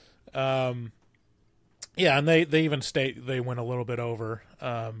 Yeah, and they even state they went a little bit over.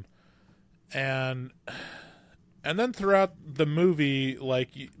 And then throughout the movie, like,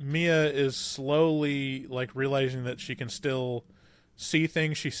 Mia is slowly like realizing that she can still see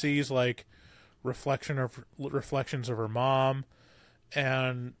things. She sees like reflections of her mom,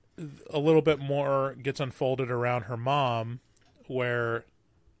 and a little bit more gets unfolded around her mom, where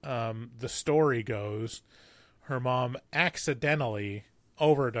the story goes, her mom accidentally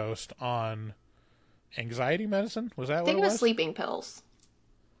overdosed on anxiety medicine. Was that I what think it it was was? sleeping pills.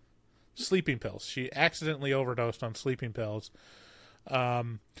 Sleeping pills. She accidentally overdosed on sleeping pills,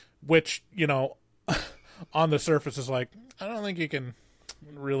 which, you know, on the surface is like, I don't think you can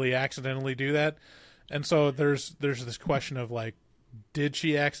really accidentally do that. And so there's this question of like, did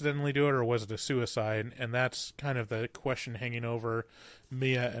she accidentally do it, or was it a suicide? And that's kind of the question hanging over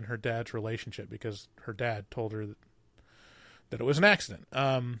Mia and her dad's relationship, because her dad told her that it was an accident.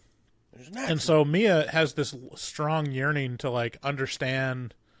 And so Mia has this strong yearning to like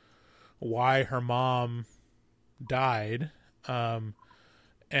understand why her mom died. And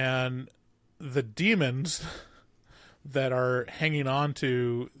the demons that are hanging on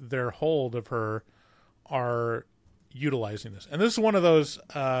to their hold of her are utilizing this. And this is one of those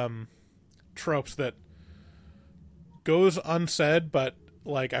tropes that goes unsaid, but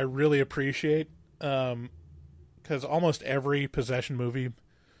like I really appreciate, because almost every possession movie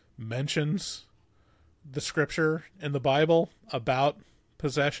mentions the scripture in the Bible about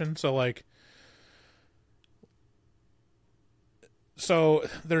possession. So like, so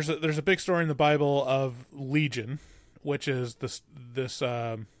there's a big story in the Bible of Legion, which is this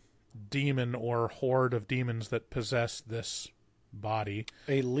demon or horde of demons that possess this body.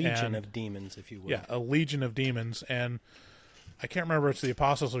 A legion of demons, if you will. Yeah, a legion of demons. And I can't remember if it's the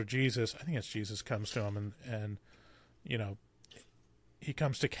apostles or Jesus. I think it's Jesus comes to him and you know, he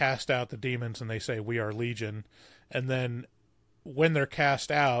comes to cast out the demons, and they say, "We are legion." And then when they're cast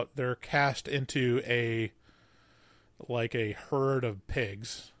out, they're cast into a herd of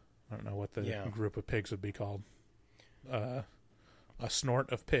pigs. I don't know what the group of pigs would be called. A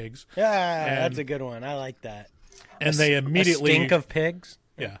snort of pigs. Yeah, that's a good one. I like that. And they immediately... A stink of pigs?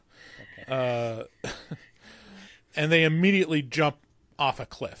 Yeah. Okay. And they immediately jump off a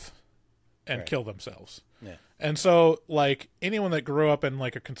cliff and kill themselves. Yeah. And so, like, anyone that grew up in,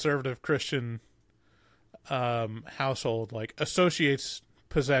 like, a conservative Christian household, like, associates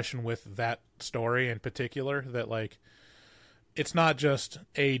possession with that story in particular, that, like, it's not just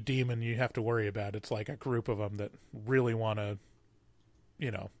a demon you have to worry about. It's, like, a group of them that really want to,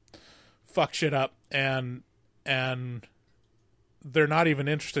 you know, fuck shit up, and they're not even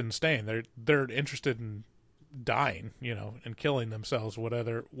interested in staying. They're interested in dying, you know, and killing themselves,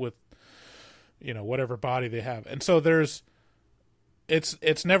 whatever body they have. And so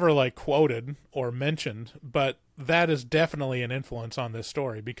it's never like quoted or mentioned, but that is definitely an influence on this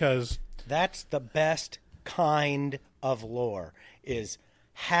story, because that's the best kind of lore, is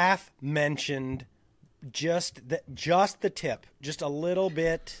half mentioned, just the tip, just a little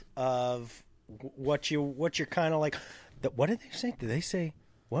bit of what you're kind of like. What did they say? Did they say,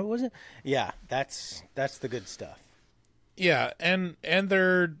 what was it? Yeah, that's the good stuff. Yeah, and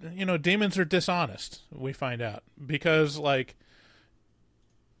they're, you know, demons are dishonest, we find out, because, like,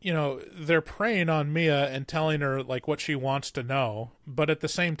 you know, they're preying on Mia and telling her, like, what she wants to know, but at the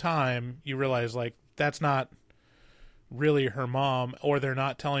same time, you realize, like, that's not really her mom, or they're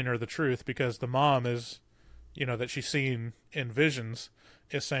not telling her the truth, because the mom is, you know, that she's seen in visions,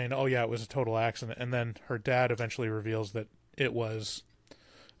 is saying, oh yeah, it was a total accident, and then her dad eventually reveals that it was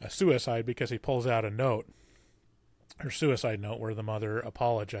a suicide, because he pulls out a note, her suicide note, where the mother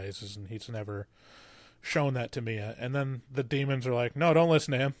apologizes, and he's never shown that to Mia. And then the demons are like, no, don't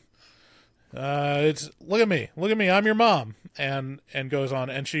listen to him. It's look at me, I'm your mom, and goes on,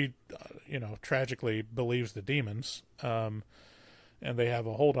 and she, you know, tragically believes the demons, and they have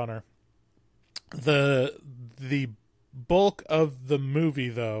a hold on her. The bulk of the movie,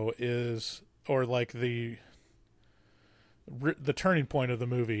 though, is, or like the turning point of the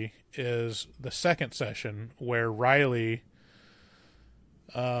movie is the second session, where Riley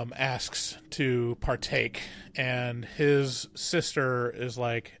asks to partake, and his sister is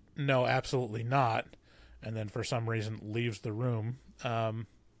like, no, absolutely not, and then for some reason leaves the room.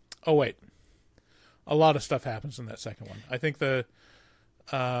 Oh wait, a lot of stuff happens in that second one. I think the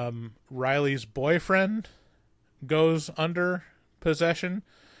Riley's boyfriend goes under possession,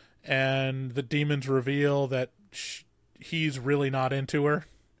 and the demons reveal that he's really not into her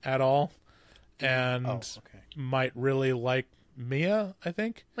at all, and might really like Mia, I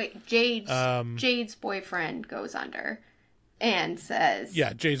think. Wait, Jade's boyfriend goes under and says...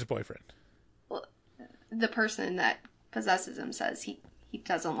 Yeah, Jade's boyfriend. Well, the person that possesses him says he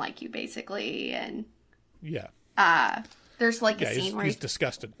doesn't like you, basically, and... Yeah. There's like a scene where he's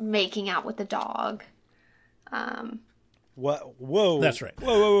disgusted, making out with the dog. What? Whoa! That's right.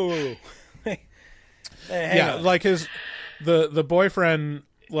 Whoa! Hey, yeah, like the boyfriend,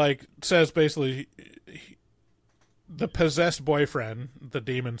 like, says basically, the possessed boyfriend, the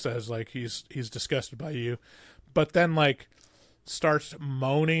demon says, like, he's disgusted by you, but then, like, starts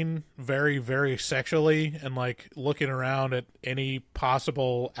moaning very, very sexually and like looking around at any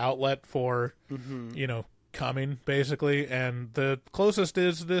possible outlet for, coming, basically. And the closest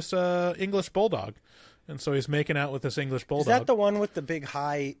is this English bulldog. And so he's making out with this English bulldog. Is that the one with the big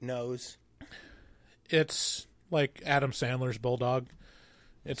high nose? It's like Adam Sandler's bulldog.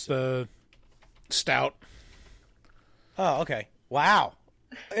 It's the stout. Oh, okay. Wow.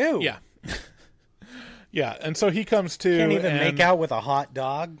 Ew. Yeah. Yeah, and so he comes to... Can't even make out with a hot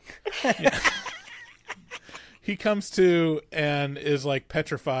dog? Yeah. He comes to and is like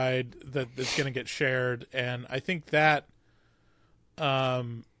petrified that it's going to get shared, and I think that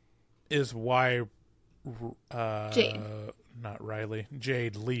is why Jade. Not Riley,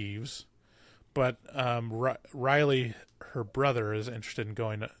 Jade leaves, but Riley, her brother, is interested in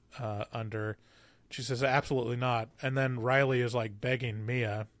going under. She says absolutely not, and then Riley is like begging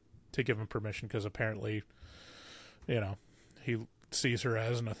Mia to give him permission because apparently, he sees her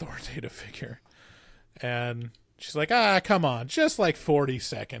as an authoritative figure. And she's like, come on, just like 40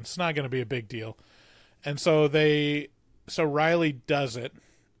 seconds. It's not going to be a big deal. And so Riley does it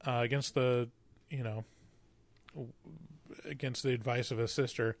against the advice of his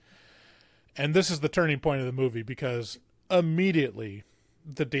sister. And this is the turning point of the movie because immediately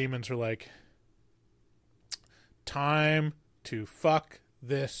the demons are like, time to fuck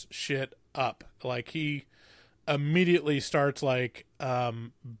this shit up. Like he immediately starts like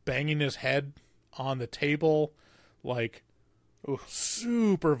banging his head on the table like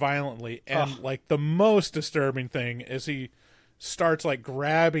super violently, and like the most disturbing thing is he starts like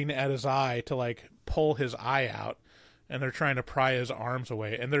grabbing at his eye to like pull his eye out, and they're trying to pry his arms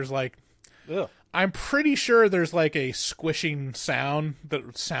away, and there's like I'm pretty sure there's like a squishing sound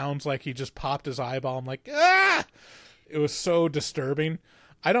that sounds like he just popped his eyeball. I'm like, it was so disturbing.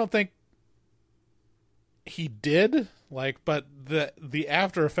 I don't think he did, but the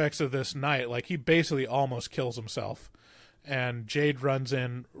after effects of this night, like he basically almost kills himself, and Jade runs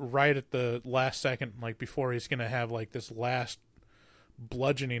in right at the last second, like before he's gonna have like this last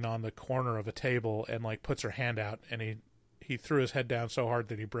bludgeoning on the corner of a table, and like puts her hand out, and he threw his head down so hard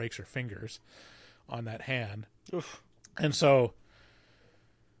that he breaks her fingers on that hand. Oof. And so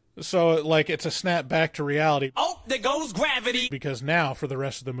like it's a snap back to reality. Oh, there goes gravity. Because now for the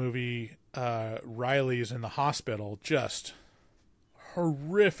rest of the movie, Riley's in the hospital, just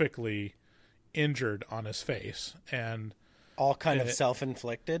horrifically injured on his face, and all kind of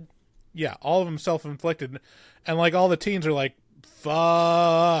self-inflicted. Yeah, all of them self-inflicted, and like all the teens are like,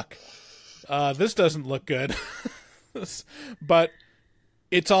 "Fuck, this doesn't look good," but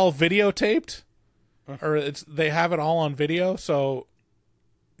it's all videotaped, or they have it all on video, so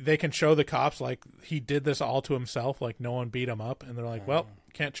they can show the cops like he did this all to himself, like no one beat him up, and they're like, well,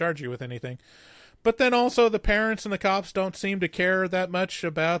 can't charge you with anything. But then also the parents and the cops don't seem to care that much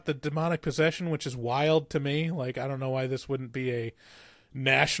about the demonic possession, which is wild to me. Like, I don't know why this wouldn't be a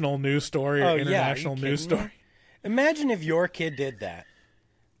national news story or international news story. Imagine if your kid did that.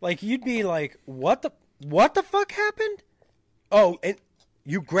 Like, you'd be like, what the fuck happened? Oh, and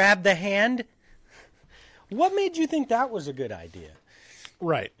you grabbed the hand? What made you think that was a good idea?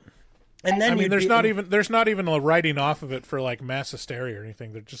 Right. And then there's not even a writing off of it for like mass hysteria or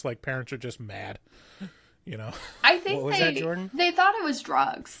anything. They're just like, parents are just mad, I think what was that, Jordyn? They thought it was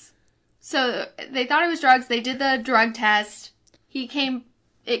drugs. So they thought it was drugs. They did the drug test. It came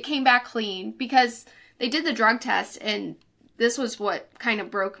back clean because they did the drug test, and this was what kind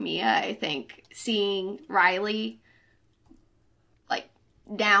of broke me, I think, seeing Riley like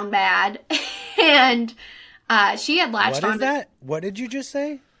down bad. And she had latched on. What is that? What did you just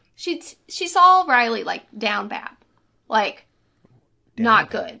say? She saw Riley like down bad, like down not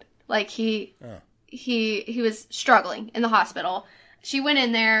bad. Good. Like he was struggling in the hospital. She went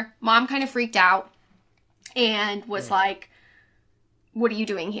in there. Mom kind of freaked out and was like, "What are you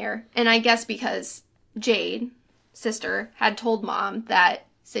doing here?" And I guess because Jade, sister, had told Mom that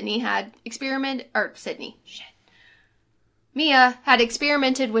Mia had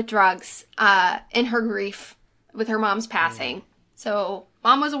experimented with drugs in her grief with her mom's passing. So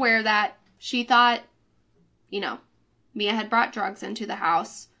Mom was aware of that. She thought, Mia had brought drugs into the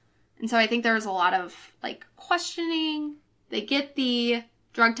house. And so I think there was a lot of, like, questioning. They get the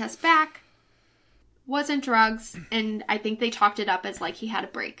drug test back. Wasn't drugs. And I think they chalked it up as, like, he had a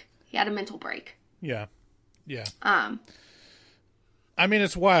break. He had a mental break. Yeah. Yeah. I mean,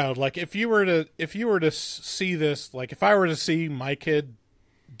 it's wild. Like, if you were to see this, like, if I were to see my kid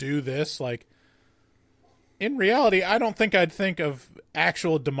do this, like, in reality, I don't think I'd think of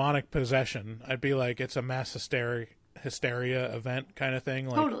actual demonic possession. I'd be like, it's a mass hysteria event kind of thing.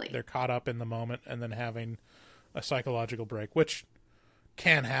 Like, totally. They're caught up in the moment and then having a psychological break, which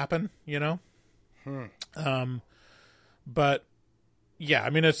can happen, you know. But yeah, I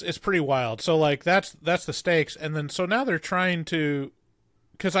mean it's pretty wild. So like that's the stakes, and then so now they're trying to,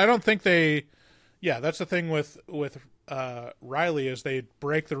 because I don't think they, yeah, that's the thing with Riley is they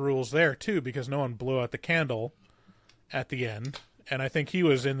break the rules there too, because no one blew out the candle at the end, and I think he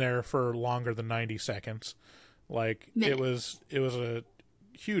was in there for longer than 90 seconds. Like it was a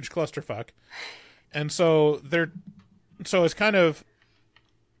huge clusterfuck, and so it's kind of,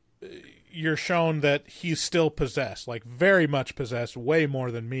 you're shown that he's still possessed, like very much possessed, way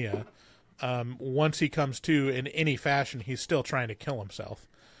more than Mia. Once he comes to in any fashion, he's still trying to kill himself,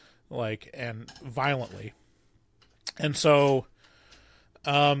 like, and violently. And so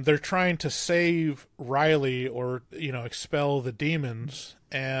they're trying to save Riley, or, you know, expel the demons.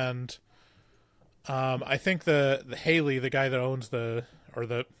 And I think the Haley, the guy that owns the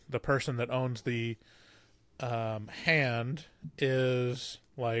person that owns the hand, is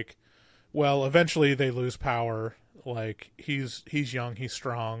like, well, eventually they lose power. Like he's young, he's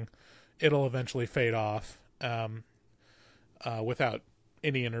strong. It'll eventually fade off without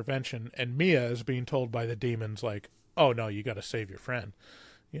any intervention. And Mia is being told by the demons, like, "Oh no, you got to save your friend."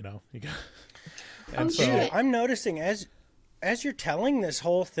 You know, you got. And so I'm noticing as you're telling this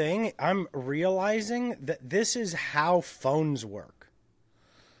whole thing, I'm realizing that this is how phones work.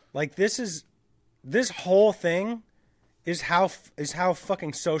 Like this whole thing is how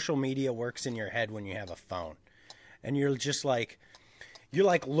fucking social media works in your head when you have a phone. And you're just like, you're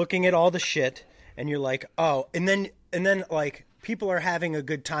like looking at all the shit, and you're like, oh, and then like people are having a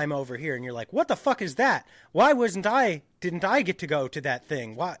good time over here, and you're like, what the fuck is that? Why didn't I get to go to that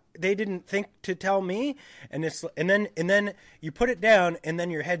thing? Why they didn't think to tell me? And then you put it down, and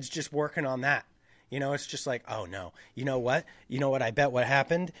then your head's just working on that. You know, it's just like, oh no, you know what I bet what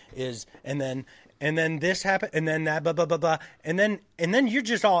happened is, and then this happened, and then that, blah blah blah blah, and then you're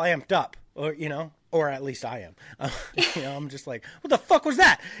just all amped up, or you know, or at least I am. You know, I'm just like, what the fuck was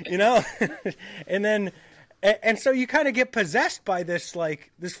that? You know, and so you kind of get possessed by this,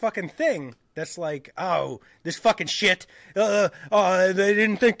 like, this fucking thing that's like, oh, this fucking shit. They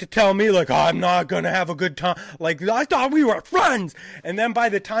didn't think to tell me, like, oh, I'm not gonna have a good time. Like, I thought we were friends. And then by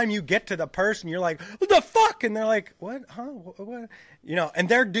the time you get to the person, you're like, what the fuck? And they're like, what? Huh? What? You know, and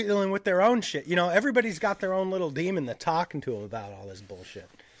they're dealing with their own shit. You know, everybody's got their own little demon that's talking to them about all this bullshit.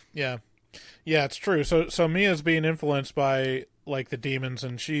 Yeah. Yeah, it's true. So Mia's being influenced by, like, the demons,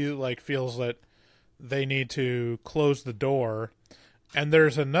 and she, like, feels that they need to close the door. And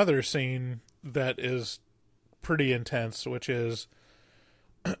there's another scene that is pretty intense, which is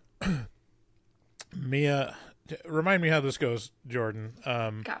Mia. Remind me how this goes, Jordyn.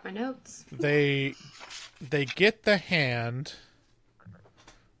 Got my notes. They get the hand,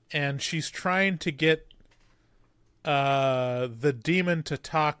 and she's trying to get the demon to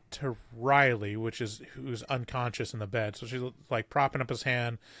talk to Riley, who's unconscious in the bed. So she's like propping up his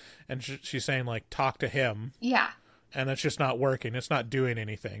hand, and she's saying, like, talk to him. Yeah. And it's just not working. It's not doing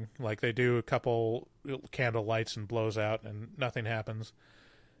anything. Like, they do a couple candle lights and blows out, and nothing happens.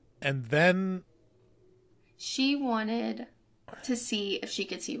 And then she wanted to see if she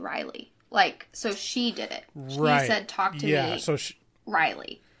could see Riley. Like, so she did it. Right. She said, talk to me, so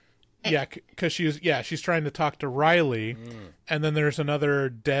Riley. Yeah, because she's trying to talk to Riley, and then there's another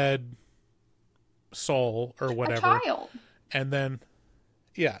dead soul or whatever. A child. And then,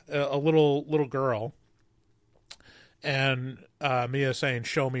 a little girl. And Mia's saying,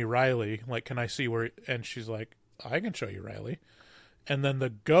 show me Riley. Like, can I see where... And she's like, I can show you Riley. And then the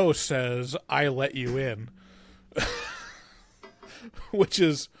ghost says, I let you in. Which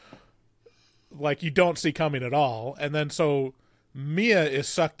is, like, you don't see coming at all. And then so Mia is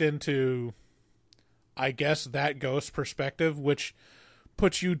sucked into, I guess, that ghost perspective, which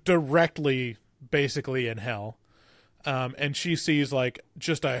puts you directly, basically, in hell. And she sees, like,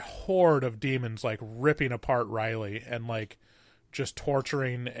 just a horde of demons, like, ripping apart Riley and, like, just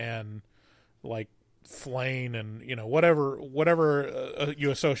torturing and, like, flaying and, you know, whatever you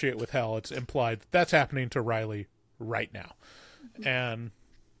associate with hell, it's implied that's happening to Riley right now. And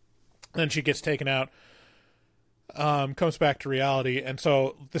then she gets taken out, comes back to reality. And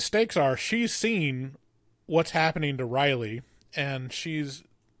so the stakes are, she's seen what's happening to Riley, and she's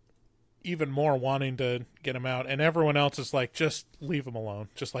even more wanting to get him out, and everyone else is like, just leave him alone,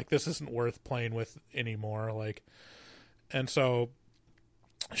 just like, this isn't worth playing with anymore, like. And so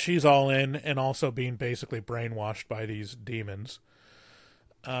she's all in, and also being basically brainwashed by these demons.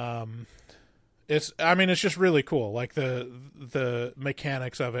 It's just really cool, like the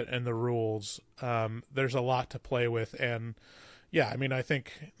mechanics of it and the rules. There's a lot to play with, and I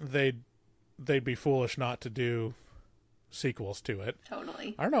think they'd be foolish not to do sequels to it.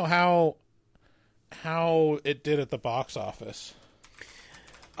 Totally. I don't know how it did at the box office.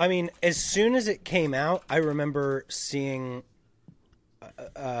 I mean, as soon as it came out, I remember seeing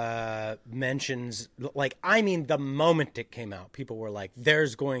mentions, like, I mean, the moment it came out, people were like,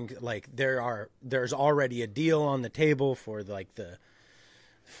 there's already a deal on the table for the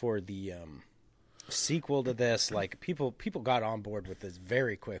sequel to this. Like, people got on board with this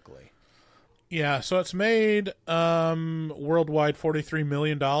very quickly. Yeah, so it's made worldwide $43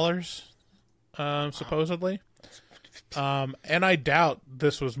 million, supposedly. And I doubt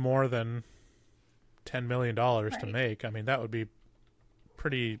this was more than $10 million to make. I mean, that would be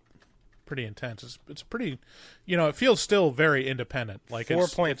pretty intense. It's pretty, it feels still very independent. Like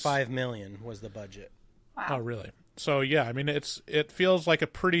 $4.5 million was the budget. Wow. Oh, really? So yeah, I mean, it feels like a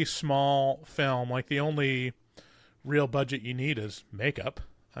pretty small film. Like the only real budget you need is makeup.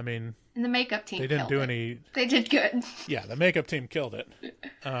 I mean, and the makeup team. They didn't killed do it. any. They did good. Yeah, the makeup team killed it.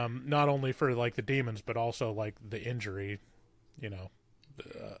 Not only for like the demons, but also like the injury,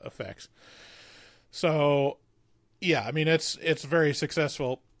 effects. So, yeah, I mean it's very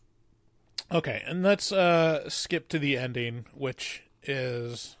successful. Okay, and let's skip to the ending, which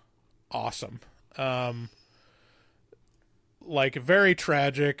is awesome. Like very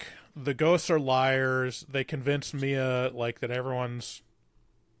tragic. The ghosts are liars. They convince Mia like that everyone's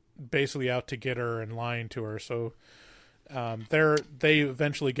basically out to get her and lying to her. So they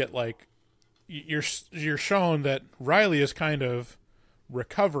eventually get like you're shown that Riley is kind of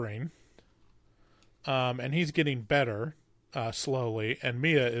recovering, and he's getting better slowly, and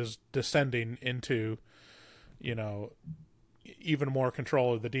Mia is descending into even more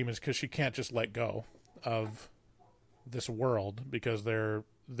control of the demons because she can't just let go of this world because they're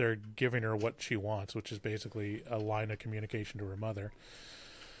giving her what she wants, which is basically a line of communication to her mother.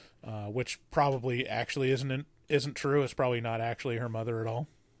 Which probably actually isn't true. It's probably not actually her mother at all.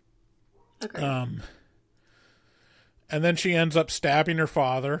 Okay. And then she ends up stabbing her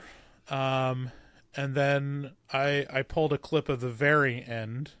father. And then I pulled a clip of the very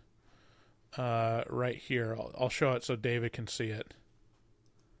end right here. I'll show it so David can see it.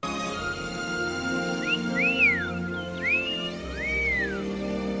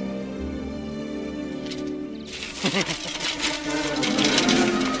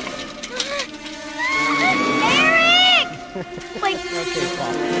 Like, Okay,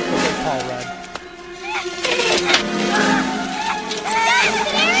 Paul Rudd.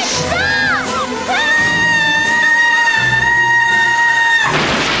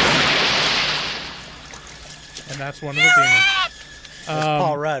 And that's one of the demons. That's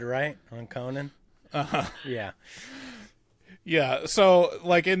Paul Rudd, right? On Conan? Uh-huh. Yeah. Yeah, so,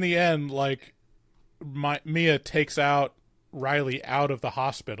 like, in the end, like, Mia takes Riley out of the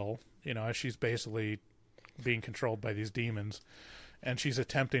hospital, as she's basically being controlled by these demons, and she's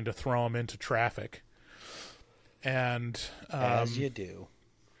attempting to throw him into traffic. And as you do.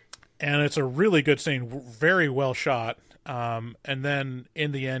 And it's a really good scene, very well shot. And then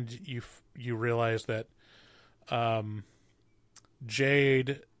in the end, you realize that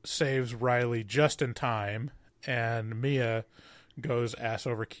Jade saves Riley just in time, and Mia goes ass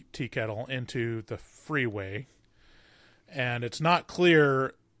over tea kettle into the freeway. And it's not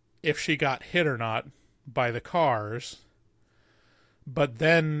clear if she got hit or not by the cars, but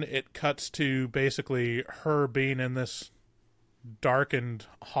then it cuts to basically her being in this darkened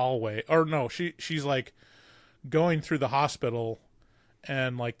hallway. Or no, she's like going through the hospital,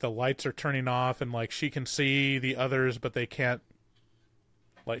 and like the lights are turning off, and like she can see the others, but they can't,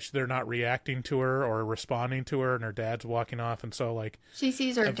 like they're not reacting to her or responding to her, and her dad's walking off, and so like she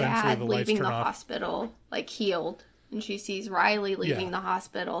sees her dad leaving the hospital like healed, and she sees Riley leaving the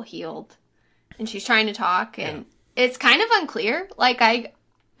hospital healed, and she's trying to talk, and it's kind of unclear. Like I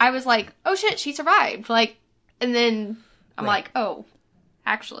was like, oh shit, she survived. Like, and then I'm like, oh,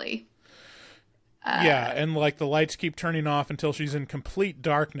 actually. Yeah, and like the lights keep turning off until she's in complete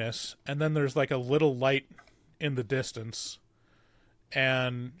darkness, and then there's like a little light in the distance,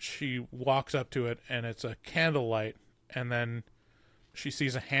 and she walks up to it, and it's a candlelight, and then she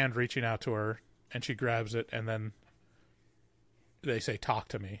sees a hand reaching out to her, and she grabs it, and then they say, "Talk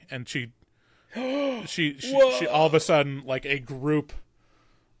to me," and she all of a sudden, like a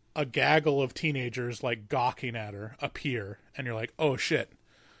gaggle of teenagers like gawking at her appear, and you're like, oh shit,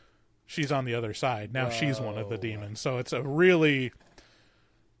 she's on the other side now. She's one of the demons. So it's a really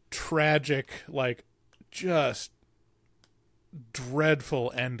tragic, like just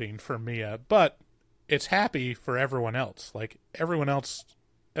dreadful ending for Mia, but it's happy for everyone else. Like everyone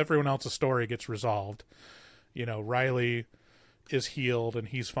else's story gets resolved. Riley is healed and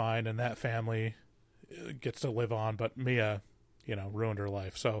he's fine, and that family gets to live on, but Mia, ruined her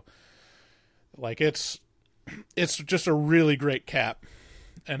life. So, like, it's just a really great cap,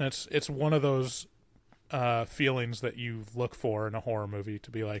 and it's one of those feelings that you look for in a horror movie,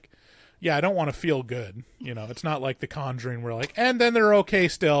 to be like, yeah, I don't want to feel good. It's not like The Conjuring where like, and then they're okay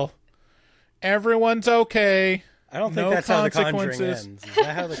still. Everyone's okay. I don't think that's how The Conjuring ends. Is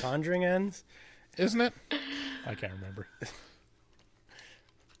that how The Conjuring ends? Isn't it? I can't remember.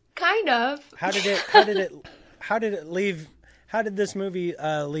 Kind of. How did this movie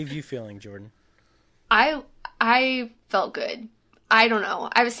leave you feeling, Jordyn? I felt good. I don't know.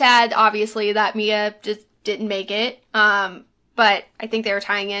 I was sad, obviously, that Mia just didn't make it. But I think they were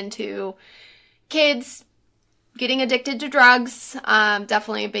tying into kids getting addicted to drugs.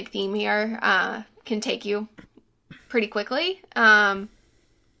 Definitely a big theme here. Can take you pretty quickly. I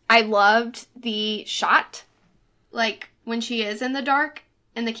loved the shot, like when she is in the dark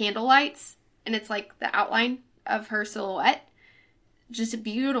and the candle lights, and it's like the outline of her silhouette. Just a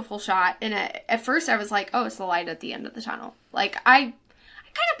beautiful shot. And at first I was like, oh, it's the light at the end of the tunnel. Like, I kind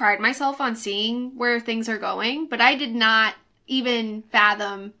of pride myself on seeing where things are going, but I did not even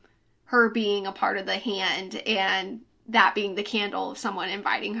fathom her being a part of the hand and that being the candle of someone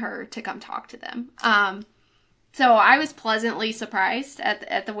inviting her to come talk to them. So I was pleasantly surprised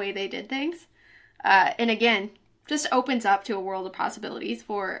at the way they did things. And again, just opens up to a world of possibilities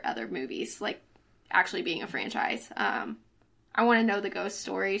for other movies, like actually being a franchise. I want to know the ghost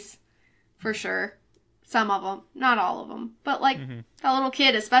stories for sure. Some of them, not all of them, but like that little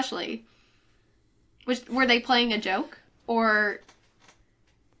kid especially. Were they playing a joke, or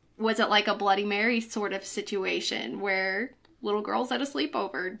was it like a Bloody Mary sort of situation where little girls at a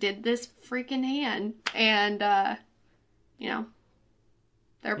sleepover did this freaking hand, and they're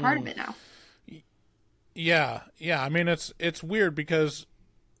a part of it now. Yeah. I mean, it's weird because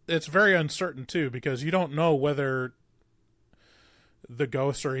it's very uncertain too, because you don't know whether the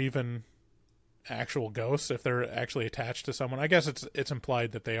ghosts are even actual ghosts, if they're actually attached to someone. I guess it's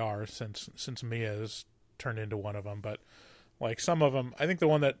implied that they are, since Mia is turned into one of them. But like some of them, I think the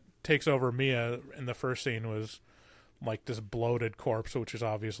one that takes over Mia in the first scene was like this bloated corpse, which is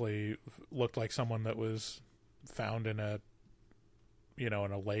obviously looked like someone that was found in a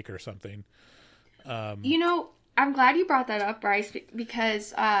lake or something. I'm glad you brought that up, Bryce,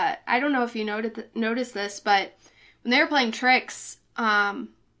 because I don't know if you noticed this, but when they were playing tricks,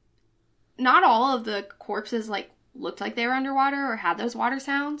 not all of the corpses looked like they were underwater or had those water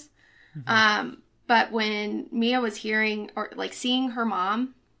sounds. But when Mia was hearing or seeing her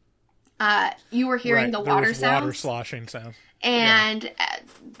mom, you were hearing the water sounds. Water sloshing sounds. And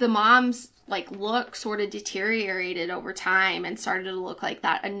the mom's look sort of deteriorated over time and started to look like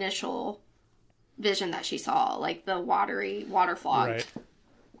that initial vision that she saw, like the waterlogged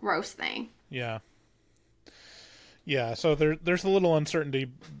gross thing. Yeah. So there's a little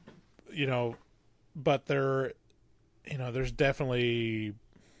uncertainty, but there's definitely,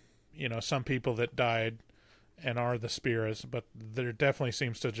 some people that died and are the spirits, but there definitely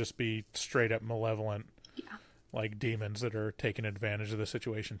seems to just be straight up malevolent, like demons that are taking advantage of the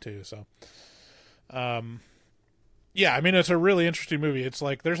situation too. So, yeah, I mean, it's a really interesting movie. It's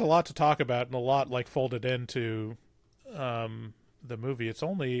like there's a lot to talk about and a lot folded into the movie. It's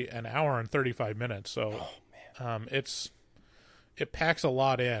only an hour and 35 minutes, so it packs a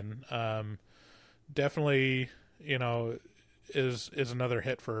lot in. Definitely, is another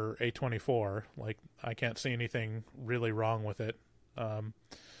hit for A24. Like, I can't see anything really wrong with it.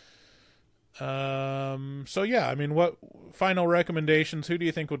 So yeah, I mean, what final recommendations? Who do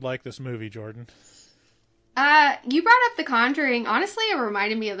you think would like this movie, Jordyn? You brought up The Conjuring. Honestly, it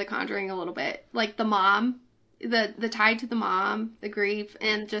reminded me of The Conjuring a little bit. Like the mom, the tie to the mom, the grief,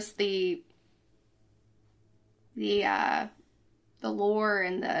 and just the lore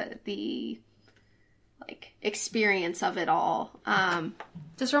and the experience of it all.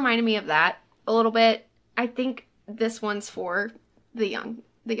 Just reminded me of that a little bit. I think this one's for the young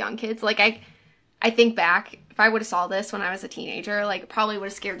kids. Like I think back, if I would have saw this when I was a teenager, it probably would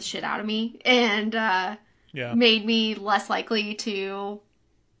have scared the shit out of me and made me less likely to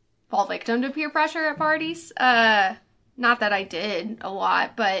fall victim to peer pressure at parties. Not that I did a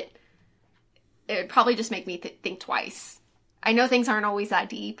lot, but it would probably just make me think twice. I know things aren't always that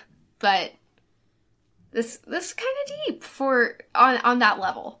deep, but this is kind of deep for on that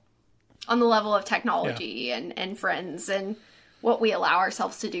level, on the level of technology and friends and what we allow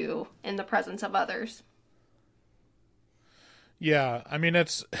ourselves to do in the presence of others. Yeah, I mean,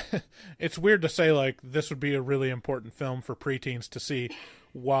 it's weird to say, like, this would be a really important film for preteens to see,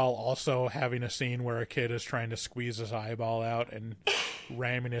 while also having a scene where a kid is trying to squeeze his eyeball out and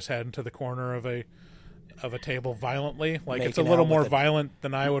ramming his head into the corner of a table violently. Like, it's a little more violent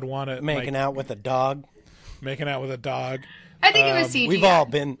than I would want it. Making out with a dog. Making out with a dog. I think it was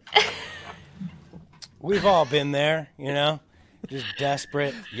CGI. We've all been there, you know? Just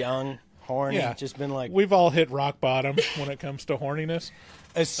desperate, young, horny. Yeah. Just been like... We've all hit rock bottom when it comes to horniness.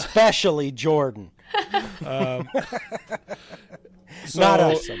 Especially Jordyn. Not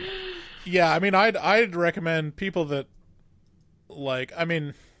us. Yeah, I mean, I'd recommend people that, like, I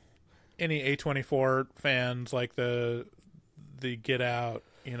mean, any A24 fans, like the Get Out,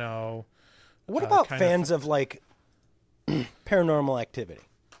 you know. What about fans of like Paranormal Activity?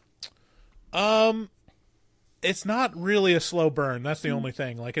 It's not really a slow burn. That's the only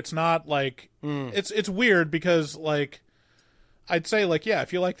thing. Like, it's not like it's weird because, like, I'd say, like, yeah,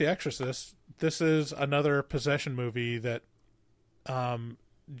 if you like The Exorcist, this is another possession movie that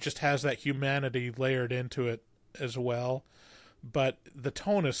just has that humanity layered into it as well. But the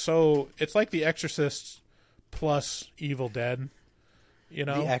tone is it's like The Exorcist plus Evil Dead, you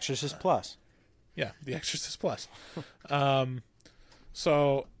know? The Exorcist plus. Yeah, The Exorcist plus.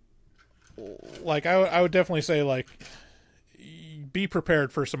 So, like, I would definitely say, like, be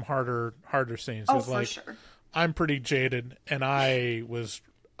prepared for some harder scenes. Oh, for like, sure. I'm pretty jaded, and I was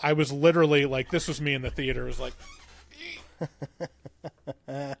literally, like, this was me in the theater. It was like,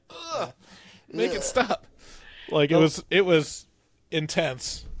 make it stop. Like, it was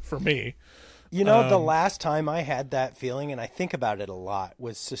intense for me. You know, the last time I had that feeling, and I think about it a lot,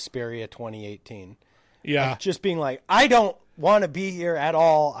 was Suspiria 2018. Yeah. Like, just being like, I don't want to be here at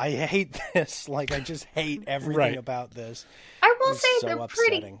all. I hate this. Like, I just hate everything about this. I will say so they're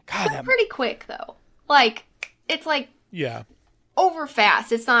upsetting. pretty quick, though. Like, it's like over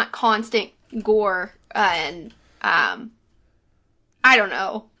fast. It's not constant gore and I don't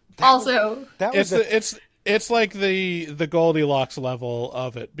know. It's like the Goldilocks level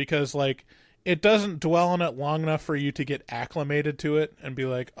of it, because, like, it doesn't dwell on it long enough for you to get acclimated to it and be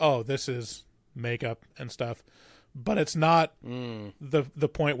like, oh, this is makeup and stuff. But it's not the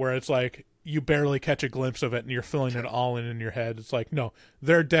point where it's like you barely catch a glimpse of it and you're filling it all in your head. It's like, no,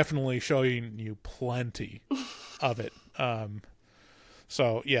 they're definitely showing you plenty of it.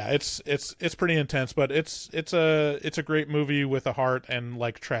 So yeah, it's pretty intense, but it's a great movie with a heart and,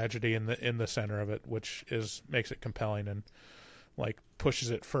 like, tragedy in the center of it, which makes it compelling and, like,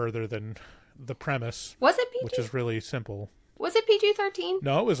 pushes it further than the premise. Was it PG? Which is really simple. Was it PG-13?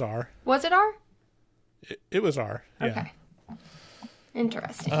 No, it was R. Was it R? It was R. Yeah. Okay.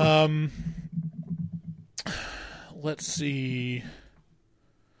 Interesting. Let's see.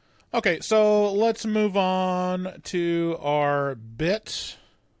 Okay, so let's move on to our bit.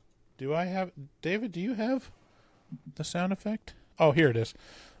 David, do you have the sound effect? Oh, here it is.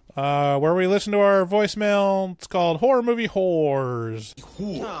 Where we listen to our voicemail. It's called Horror Movie Whores.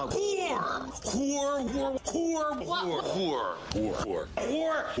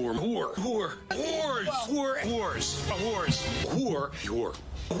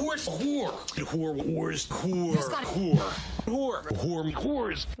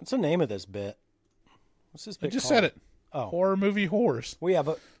 What's the name of this bit? What's this bit I just called? said it. Oh. Horror Movie Whores. Well, yeah,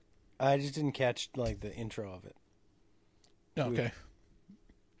 but I just didn't catch, like, the intro of it. Okay.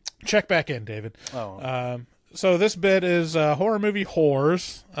 Check back in, David. Oh. So this bit is Horror Movie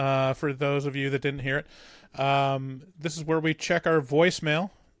Whores, for those of you that didn't hear it. This is where we check our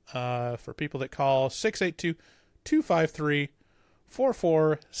voicemail for people that call 682-253-4468.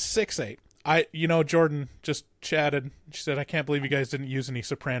 Jordyn just chatted. She said, I can't believe you guys didn't use any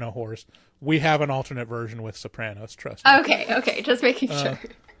soprano whores. We have an alternate version with sopranos, trust me. Okay, just making sure.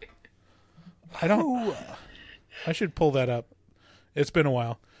 I should pull that up. It's been a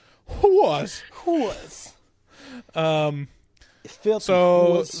while. Who was? So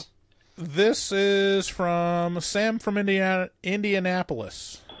this is from Sam from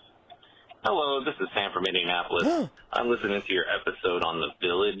Indianapolis. Hello, this is Sam from Indianapolis. I'm listening to your episode on The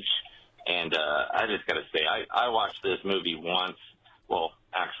Village, and I just got to say, I watched this movie once, well,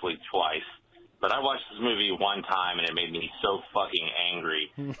 actually twice, but I watched this movie one time, and it made me so fucking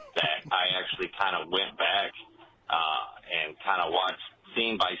angry that I actually kind of went back and kind of watched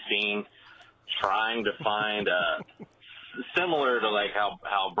scene by scene, trying to find similar to, like,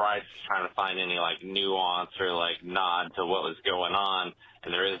 how Bryce was trying to find any, like, nuance or, like, nod to what was going on,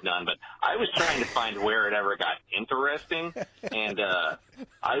 and there is none. But I was trying to find where it ever got interesting, and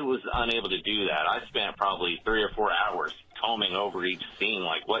I was unable to do that. I spent probably 3 or 4 hours combing over each scene,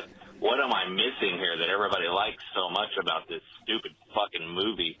 like, what what am I missing here that everybody likes so much about this stupid fucking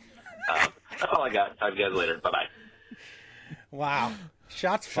movie? That's all I got. Talk to you guys later. Bye-bye. Wow.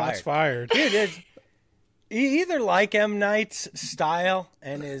 Shots fired. Shots fired. Dude, you either like M. Night's style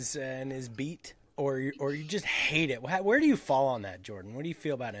and his beat, or you just hate it. Where do you fall on that, Jordyn? What do you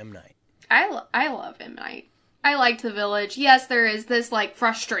feel about M. Night? I love M. Night. I liked The Village. Yes, there is this, like,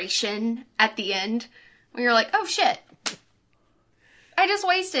 frustration at the end when you're like, oh, shit. I just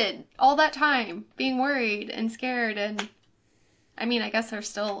wasted all that time being worried and scared, and I mean, I guess they're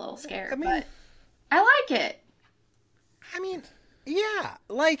still a little scared, but I like it. I mean, yeah,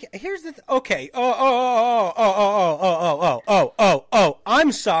 like, here's the okay. Oh,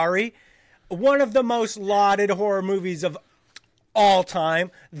 I'm sorry. One of the most lauded horror movies of all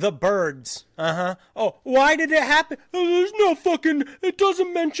time, The Birds. Oh, why did it happen? Oh, there's no fucking. It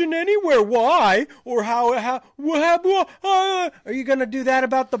doesn't mention anywhere why or how. Are you gonna do that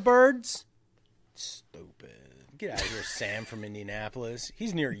about The Birds? Stupid. Get out of here, Sam from Indianapolis.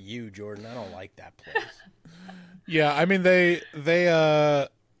 He's near you, Jordyn. I don't like that place. Yeah, I mean they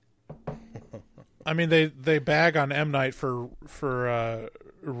bag on M. Night for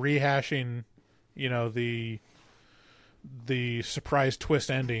rehashing, you know, the surprise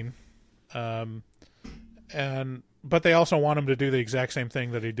twist ending, but they also want him to do the exact same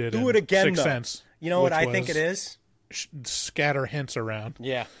thing that he did in Sixth Sense. You know what I think it is? Scatter hints around.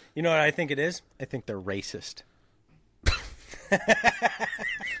 Yeah. You know what I think it is? I think they're racist.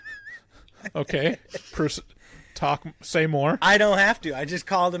 Okay. Say more. I don't have to. I just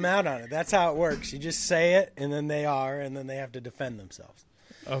called them out on it. That's how it works. You just say it, and then they are, and then they have to defend themselves.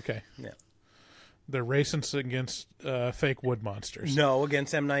 Okay. Yeah. They're racing against fake wood monsters. No,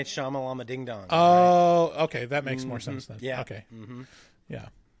 against M. Night Shyamalan Ding Dong. Oh, right? Okay. That makes more sense then. Yeah. Okay. Mm-hmm. Yeah.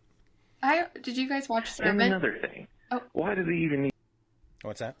 Did you guys watch Servant? And another thing. Oh. Why do they even need...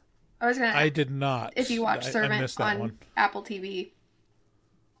 What's that? I did not. If you watch Servant I missed that on one. Apple TV.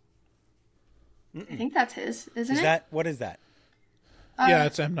 I think that's his, isn't it? What is that? Yeah,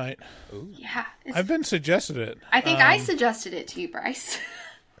 it's M. Night. Ooh. Yeah. I've been suggested it. I think I suggested it to you, Bryce.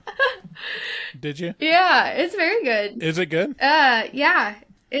 Did you? Yeah, it's very good. Is it good? Yeah.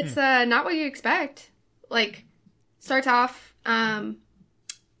 It's not what you expect. Like, starts off a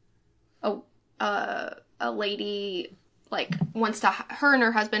lady, like, her and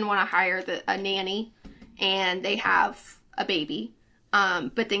her husband want to hire a nanny, and they have a baby.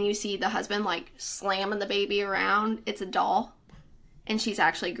 But then you see the husband, like, slamming the baby around. It's a doll. And she's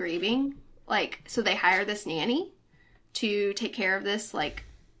actually grieving. Like, so they hire this nanny to take care of this, like,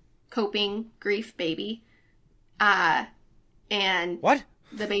 coping grief baby. And what?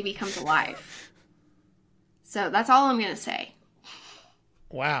 The baby comes alive. So that's all I'm going to say.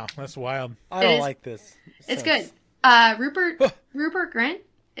 Wow, that's wild. I don't like this. It's good. Rupert Grint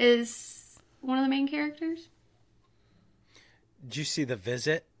is one of the main characters. Did you see The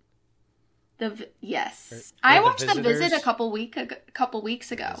Visit? Yes. I watched The Visit a couple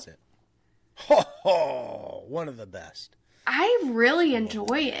weeks ago. One of the best. I really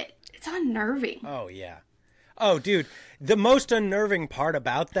enjoy it. It's unnerving. Oh, yeah. Oh, dude, the most unnerving part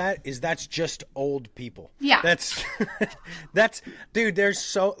about that is that's just old people. Yeah. That's, dude, there's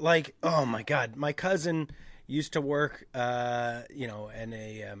so, like, oh, my God. My cousin used to work, in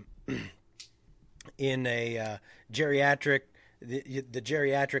a geriatric, the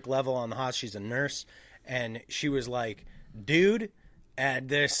geriatric level on the hospital. She's a nurse, and she was like, dude,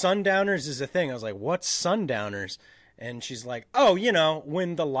 the sundowners is a thing. I was like, what's sundowners? And she's like, oh, you know,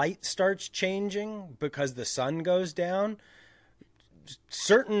 when the light starts changing because the sun goes down,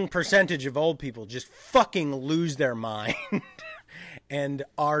 certain percentage of old people just fucking lose their mind and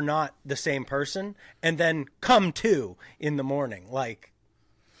are not the same person, and then come to in the morning. Like,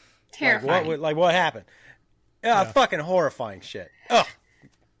 terrifying. Like what happened? Yeah, fucking horrifying shit. Ugh.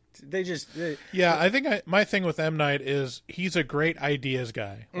 Yeah, I think my thing with M. Night is he's a great ideas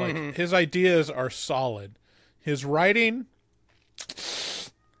guy. Like, his ideas are solid. His writing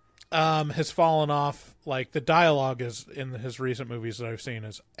has fallen off. Like, the dialogue is in his recent movies that I've seen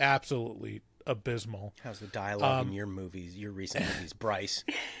is absolutely abysmal. How's the dialogue in your recent movies, Bryce?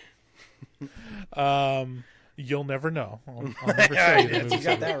 You'll never know. I'll never show you the movies. You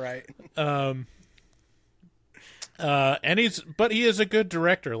got that right. But he is a good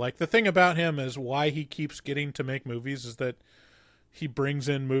director. Like, the thing about him is why he keeps getting to make movies is that he brings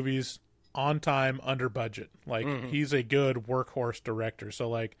in movies on time, under budget. Like, he's a good workhorse director. So,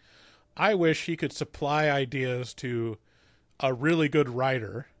 like, I wish he could supply ideas to a really good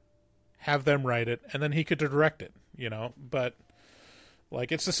writer, have them write it, and then he could direct it, you know? But,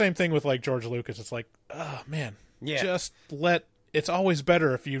 like, it's the same thing with, like, George Lucas. It's like, oh, man, just let it's always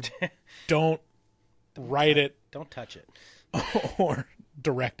better if you don't write it. Don't touch it. Or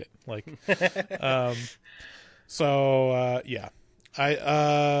direct it.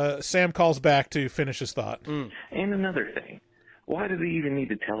 Sam calls back to finish his thought. And another thing, why do they even need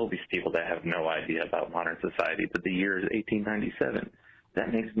to tell these people that have no idea about modern society that the year is 1897?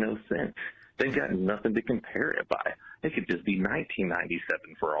 That makes no sense. They've got nothing to compare it by. It could just be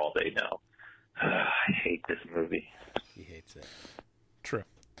 1997 for all they know. I hate this movie. He hates it. True.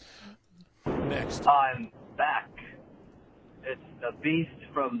 Next. I'm back. It's the beast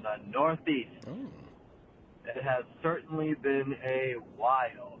from the Northeast. It has certainly been a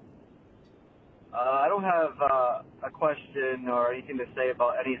while. I don't have a question or anything to say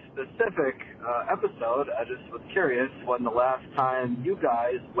about any specific episode. I just was curious when the last time you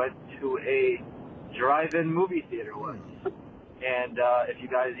guys went to a drive-in movie theater was. And if you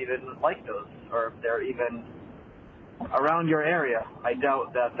guys even like those, or if they're even around your area. I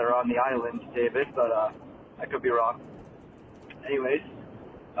doubt that they're on the island, David, but I could be wrong. Anyways,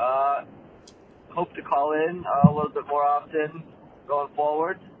 hope to call in a little bit more often going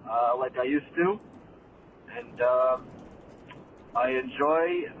forward, like I used to. And I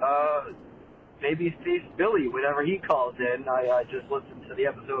enjoy Babyface Billy whenever he calls in. I just listened to the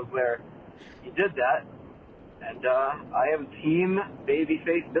episode where he did that. And I am Team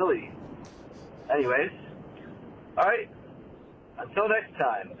Babyface Billy. Anyways, alright. Until next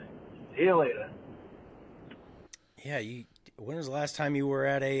time. See you later. Yeah, when was the last time you were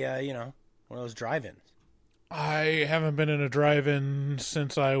at a, one of those drive-ins? I haven't been in a drive-in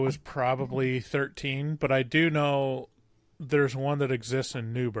since I was probably 13, but I do know there's one that exists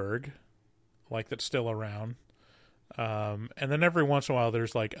in Newburgh, that's still around. And then every once in a while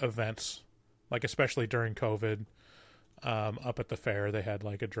there's, events, especially during COVID, up at the fair, they had,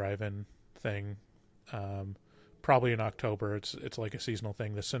 a drive-in thing, probably in October. It's a seasonal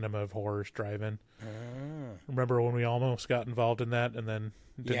thing, the Cinema of Horrors drive-in. Remember when we almost got involved in that and then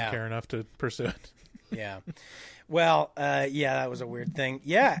didn't care enough to pursue it? Yeah. Well, that was a weird thing.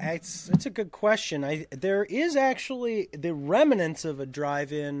 Yeah, it's a good question. There is actually the remnants of a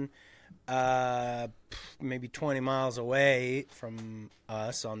drive-in maybe 20 miles away from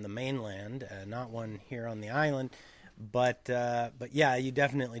us on the mainland, not one here on the island. But yeah, you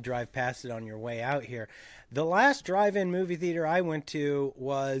definitely drive past it on your way out here. The last drive-in movie theater I went to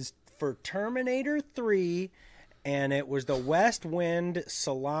was for Terminator 3, and it was the West Wind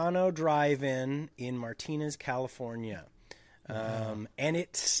Solano Drive-In in Martinez, California. And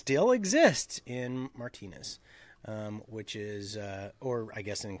it still exists in Martinez, which is, or I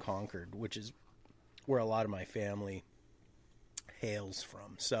guess in Concord, which is where a lot of my family hails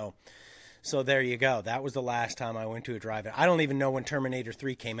from. So there you go. That was the last time I went to a drive-in. I don't even know when Terminator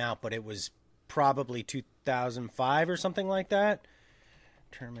 3 came out, but it was probably 2005 or something like that.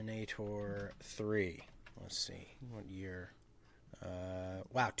 Terminator 3. Let's see. What year?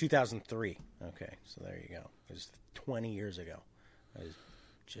 2003. Okay, so there you go. It was 20 years ago. I was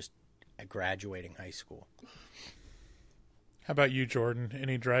just graduating high school. How about you, Jordyn?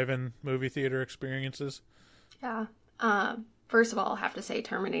 Any drive-in movie theater experiences? Yeah. First of all, I'll have to say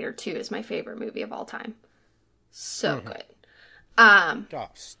Terminator 2 is my favorite movie of all time. So good. Oh,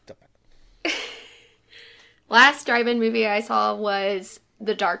 stop it. Last drive-in movie I saw was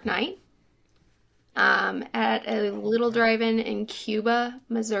The Dark Knight at a little drive-in in Cuba,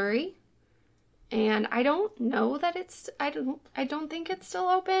 Missouri. And I don't know that I don't think it's still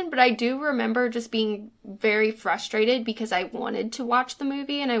open, but I do remember just being very frustrated because I wanted to watch the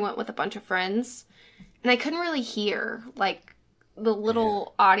movie and I went with a bunch of friends and I couldn't really hear. The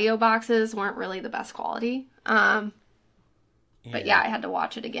little audio boxes weren't really the best quality. But yeah, I had to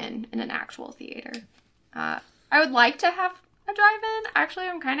watch it again in an actual theater. I would like to have a drive-in. Actually,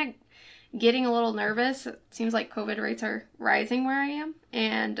 I'm kind of getting a little nervous. It seems like COVID rates are rising where I am.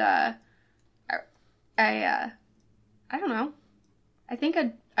 And I don't know. I think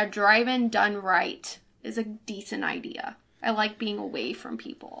a drive-in done right is a decent idea. I like being away from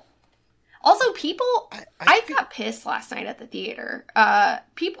people. Also, I got pissed last night at the theater.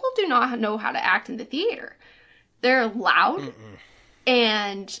 People do not know how to act in the theater. They're loud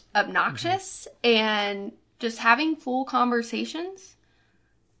and obnoxious and just having full conversations.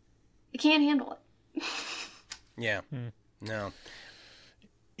 I can't handle it. Yeah. No.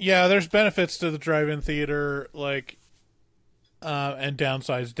 Yeah, there's benefits to the drive-in theater, and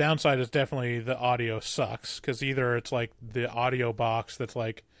downsides. Downside is definitely the audio sucks, because either it's the audio box that's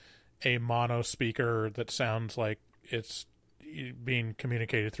a mono speaker that sounds like it's being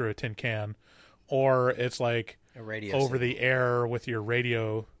communicated through a tin can, or it's a radio over the air with your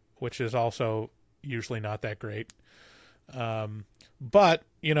radio, which is also usually not that great. But,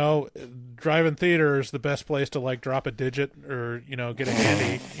 you know, drive-in theater is the best place to, like, drop a digit or, you know, get a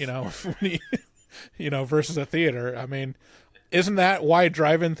handy, you know, you know, versus a theater. I mean, isn't that why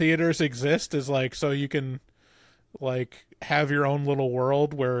drive-in theaters exist, is, like, so you can, like, have your own little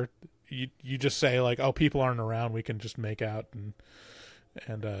world where you just say, like, oh, people aren't around, we can just make out and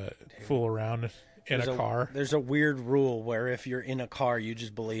fool around in a car. There's a weird rule where if you're in a car, you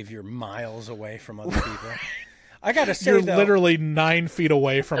just believe you're miles away from other people. I gotta say, you're though, literally 9 feet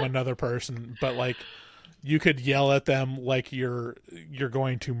away from another person, but like you could yell at them like you're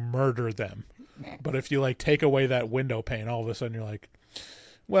going to murder them. But if you like take away that window pane, all of a sudden you're like,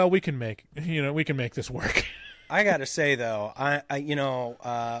 well, we can make this work. I gotta say though, I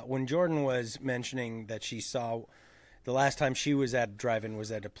when Jordyn was mentioning that she saw the last time she was at a drive-in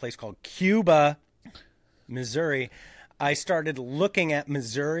was at a place called Cuba, Missouri. I started looking at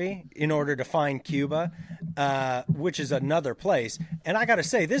Missouri in order to find Cuba, which is another place. And I got to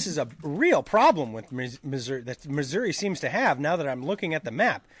say, this is a real problem with Missouri that Missouri seems to have now that I'm looking at the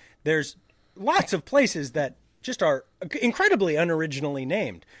map. There's lots of places that just are incredibly unoriginally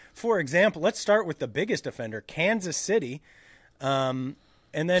named. For example, let's start with the biggest offender, Kansas City. And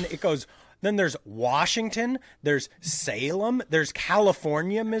then it goes, then there's Washington, there's Salem, there's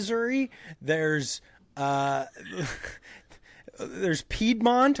California, Missouri, there's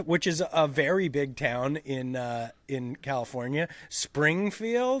Piedmont, which is a very big town in California.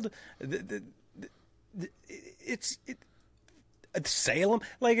 Springfield, Salem.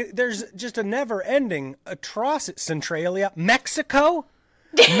 Like there's just a never-ending atrocity. Centralia, Mexico.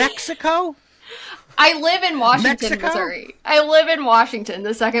 I live in Washington, Mexico? Missouri. I live in Washington,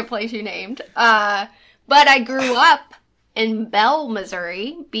 the second place you named. But I grew up in Bell,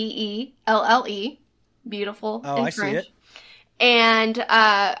 Missouri. Belle. Beautiful. Oh, in I French. see it. And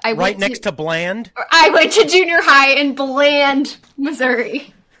I went next to Bland. I went to junior high in Bland,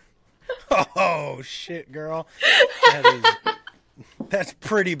 Missouri. Oh shit, girl. That's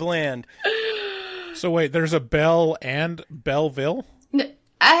pretty bland. So wait, there's a Bell and Belleville?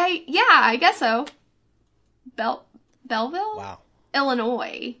 I guess so. Belleville? Wow.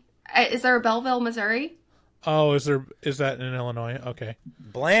 Illinois. Is there a Belleville, Missouri? Oh, is that in Illinois? Okay.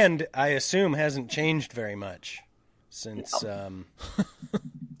 Bland, I assume, hasn't changed very much since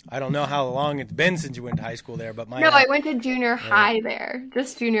I don't know how long it's been since you went to high school there, but I went to junior high there.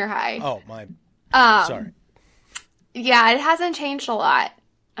 Just junior high. Oh, my. Sorry. Yeah, it hasn't changed a lot.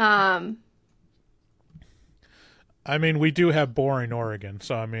 I mean, we do have boring Oregon,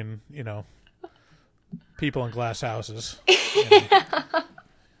 so I mean, you know, people in glass houses.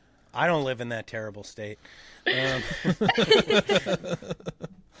 I don't live in that terrible state.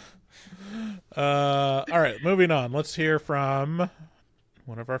 All right, moving on. Let's hear from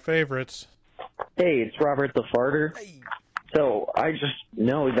one of our favorites. Hey, it's Robert the Farter. So I just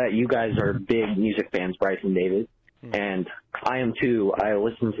know that you guys are big music fans, Bryce and David, and I am too. I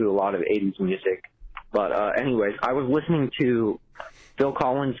listen to a lot of 80s music. But anyways, I was listening to Phil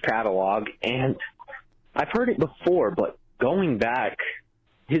Collins' catalog, and I've heard it before, but going back,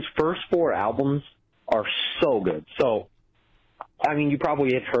 his first 4 albums are so good. So, I mean, you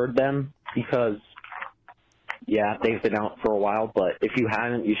probably have heard them because, yeah, they've been out for a while, but if you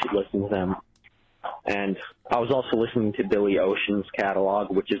haven't, you should listen to them. And I was also listening to Billy Ocean's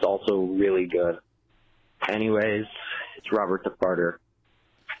catalog, which is also really good. Anyways, it's Robert the Farter.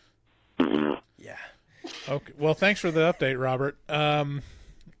 Yeah. Okay. Well, thanks for the update, Robert.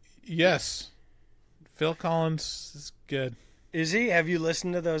 Yes, Phil Collins is good. Is he? Have you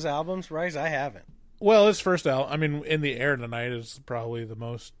listened to those albums, Bryce? I haven't. Well, his first album, I mean, In the Air Tonight is probably the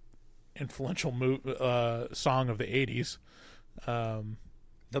most influential song of the 80s.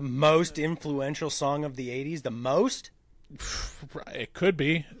 The most influential song of the 80s? The most? It could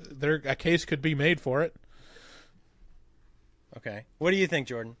be. A case could be made for it. Okay. What do you think,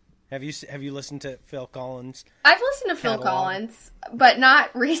 Jordyn? Have you listened to Phil Collins? I've listened to Phil Collins, but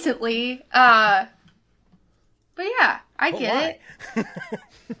not recently. But yeah, I get it.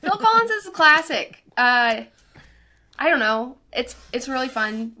 Phil Collins is a classic. I don't know. It's really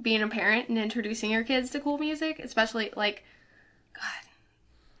fun being a parent and introducing your kids to cool music, especially like, God,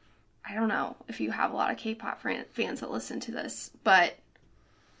 I don't know if you have a lot of K-pop fans that listen to this, but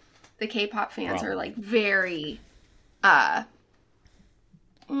the K-pop fans are like very,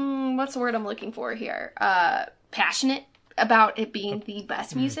 what's the word I'm looking for here? Passionate about it being the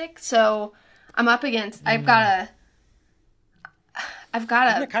best music. So I'm up against. I've got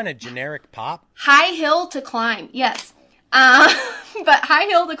Isn't it kind of generic pop? High hill to climb. Yes, but high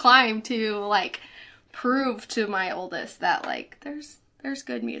hill to climb to like prove to my oldest that like there's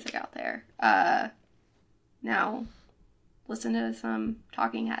good music out there. Now, listen to some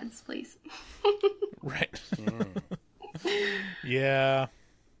Talking Heads, please. Right. Yeah.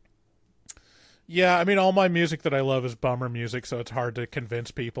 Yeah, I mean, all my music that I love is bummer music, so it's hard to convince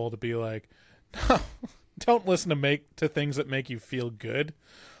people to be like, no, don't listen to things that make you feel good.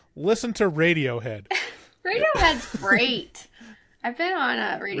 Listen to Radiohead. Radiohead's great. I've been on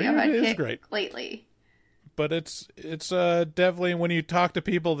a Radiohead kick lately. But it's definitely, when you talk to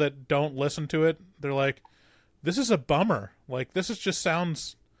people that don't listen to it, they're like, this is a bummer. Like, just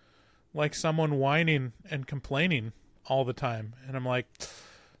sounds like someone whining and complaining all the time. And I'm like,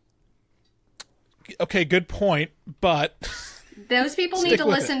 okay, good point, but those people need to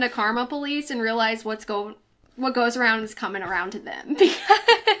listen to Karma Police and realize what goes around is coming around to them.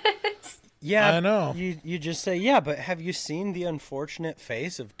 Yeah, I know. You just say, yeah, but have you seen the unfortunate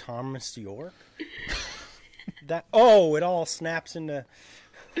face of Thomas York? It all snaps into.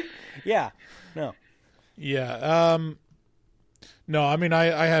 Yeah, no. Yeah, no. I mean,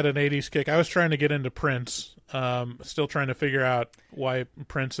 I had an '80s kick. I was trying to get into Prince. Still trying to figure out why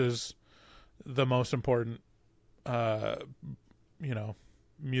Prince is the most important,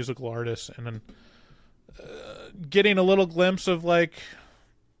 musical artist, and then getting a little glimpse of like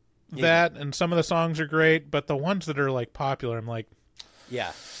that, and some of the songs are great, but the ones that are like popular, I'm like,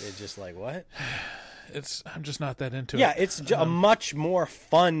 yeah, they're just like, what? I'm just not that into it. Yeah, it's a much more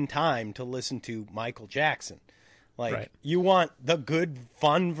fun time to listen to Michael Jackson. Like, right. You want the good,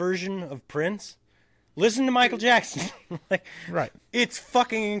 fun version of Prince? Listen to Michael Jackson. Like, right. It's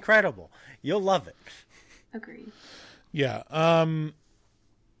fucking incredible. You'll love it. Agreed. Yeah.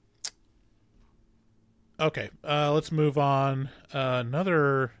 Okay. Let's move on.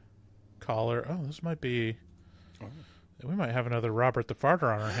 Another caller. Oh, this might be. We might have another Robert the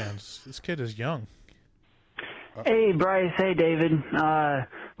Farter on our hands. This kid is young. Hey, Bryce. Hey, David.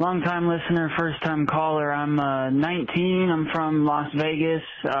 Long-time listener, first-time caller. I'm 19. I'm from Las Vegas.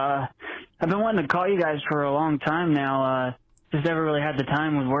 I've been wanting to call you guys for a long time now. Just never really had the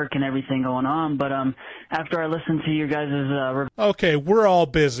time with work and everything going on. But after I listened to you guys' okay, we're all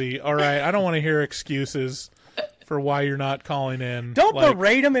busy. All right, I don't want to hear excuses for why you're not calling in. Don't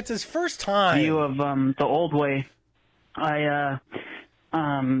berate him. It's his first time. View of the old way. I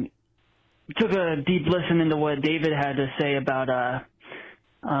took a deep listen into what David had to say about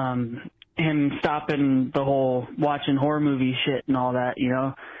him stopping the whole watching horror movie shit and all that,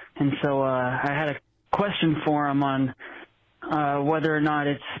 And so I had a question for him on whether or not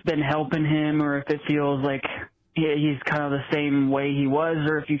it's been helping him, or if it feels like he's kind of the same way he was,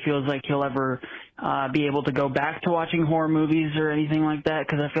 or if he feels like he'll ever be able to go back to watching horror movies or anything like that.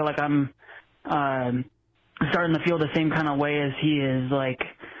 Because I feel like I'm starting to feel the same kind of way as he is. Like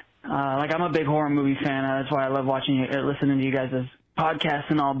I'm a big horror movie fan. That's why I love listening to you guys' podcasts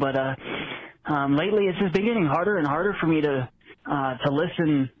and all. But lately, it's just been getting harder and harder for me to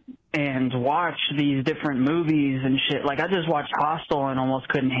listen and watch these different movies and shit. Like, I just watched Hostel and almost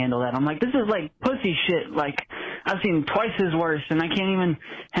couldn't handle that. I'm like, this is like pussy shit. Like, I've seen twice as worse, and I can't even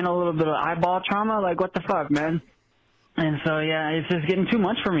handle a little bit of eyeball trauma. Like, what the fuck, man? And so, yeah, it's just getting too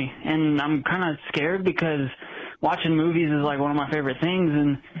much for me. And I'm kind of scared because watching movies is like one of my favorite things,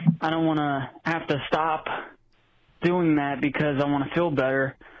 and I don't want to have to stop doing that because I want to feel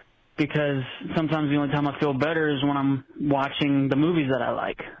better. Because sometimes the only time I feel better is when I'm watching the movies that I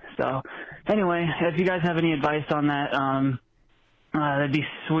like. So, anyway, if you guys have any advice on that, that'd be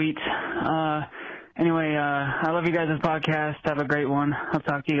sweet. Anyway, I love you guys' podcast. Have a great one. I'll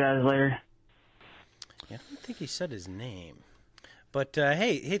talk to you guys later. Yeah, I don't think he said his name. But,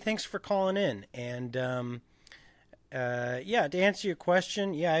 hey, thanks for calling in. And, yeah, to answer your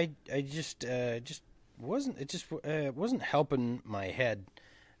question, yeah, I just wasn't helping my head.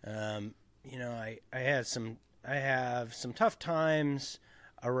 I have some tough times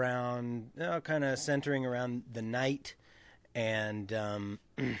around, kind of centering around the night and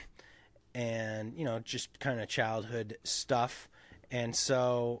just kind of childhood stuff. And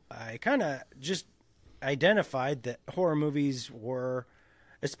so I kind of just identified that horror movies were,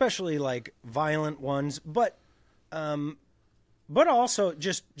 especially like violent ones, but also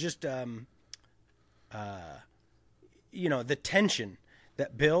just the tension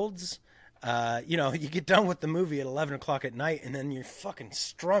that builds. You get done with the movie at 11 o'clock at night, and then you're fucking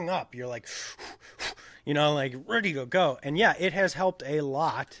strung up. You're like, like ready to go. And yeah, it has helped a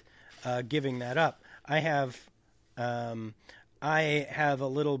lot, giving that up. I have a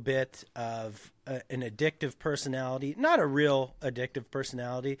little bit of an addictive personality, not a real addictive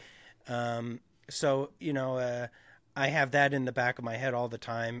personality. So I have that in the back of my head all the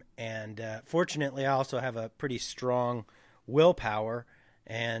time. And fortunately, I also have a pretty strong willpower.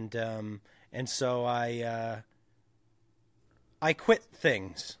 And so I I quit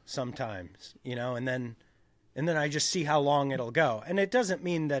things sometimes, you know, and then I just see how long it'll go. And it doesn't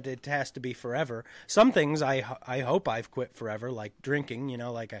mean that it has to be forever. Some things I hope I've quit forever, like drinking, you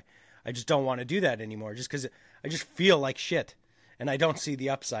know, like I just don't want to do that anymore just because I just feel like shit and I don't see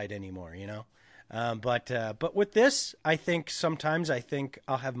the upside anymore, you know. But with this, I think sometimes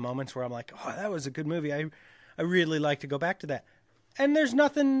I'll have moments where I'm like, oh, that was a good movie. I really like to go back to that. And there's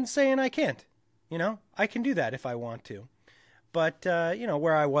nothing saying I can't, you know. I can do that if I want to. But, you know,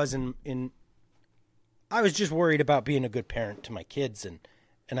 where I was in I was just worried about being a good parent to my kids, and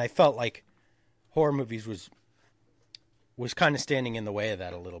I felt like horror movies was kind of standing in the way of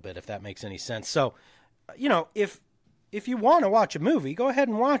that a little bit, if that makes any sense. So, you know, if you want to watch a movie, go ahead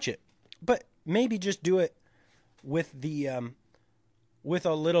and watch it, but maybe just do it with with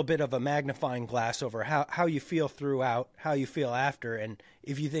a little bit of a magnifying glass over how you feel throughout, how you feel after, and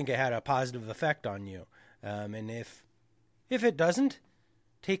if you think it had a positive effect on you, and if it doesn't,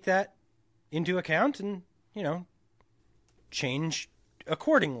 take that into account and, you know, change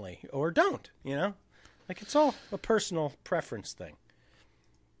accordingly or don't, you know, like it's all a personal preference thing.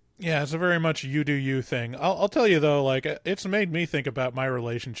 Yeah, it's a very much you do you thing. I'll tell you though, like it's made me think about my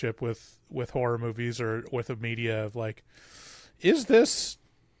relationship with horror movies or with the media of like, is this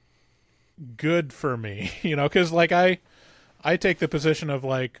good for me? You know, because like I take the position of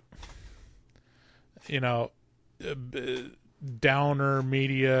like, you know, downer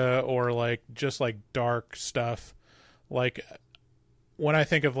media or like just like dark stuff. Like when I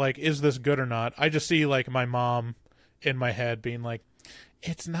think of like, is this good or not? I just see like my mom in my head being like,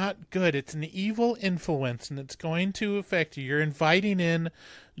 it's not good. It's an evil influence and it's going to affect you. You're inviting in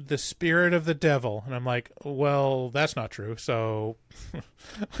the spirit of the devil. And I'm like, well, that's not true. So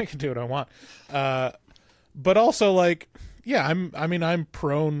I can do what I want. But also like, yeah, I'm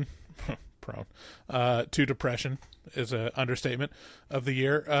prone to depression is an understatement of the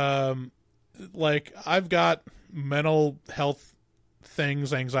year. Like I've got mental health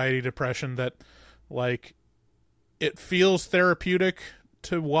things, anxiety, depression that like it feels therapeutic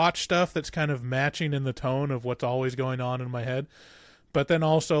to watch stuff that's kind of matching in the tone of what's always going on in my head. But then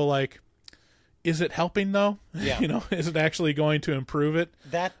also like, is it helping though? Yeah. You know, is it actually going to improve it?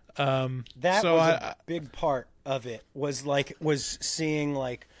 That was a big part of it was seeing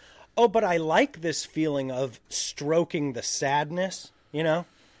like, oh, but I like this feeling of stroking the sadness, you know?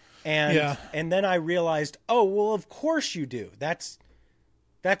 And then I realized, oh, well, of course you do. That's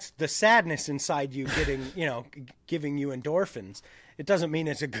the sadness inside you getting, you know, giving you endorphins. It doesn't mean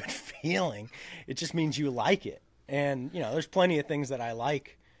it's a good feeling. It just means you like it. And, you know, there's plenty of things that I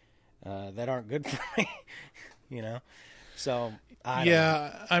like that aren't good for me, you know? So, I don't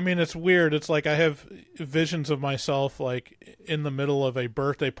know. I mean, it's weird. It's like I have visions of myself like in the middle of a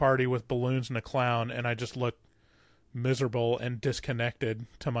birthday party with balloons and a clown, and I just look miserable and disconnected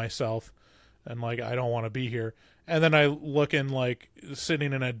to myself, and like I don't want to be here. And then I look in like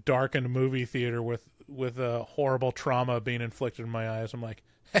sitting in a darkened movie theater with a horrible trauma being inflicted in my eyes. I'm like,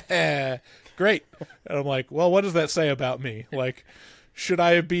 great. And I'm like, well, what does that say about me? Like, should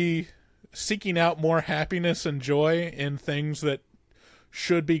I be seeking out more happiness and joy in things that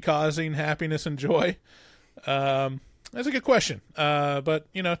should be causing happiness and joy? That's a good question. But,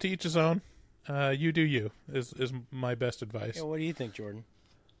 you know, to each his own. You do you is my best advice. Yeah, what do you think, Jordyn?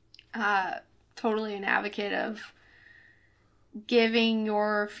 Totally an advocate of giving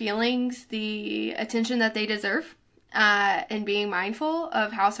your feelings the attention that they deserve, and being mindful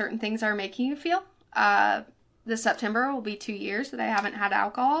of how certain things are making you feel. This September will be 2 years that I haven't had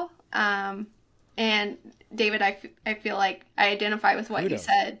alcohol. And David, I feel like I identify with what you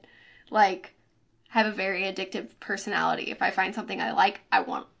said. Like, have a very addictive personality. If I find something I like, I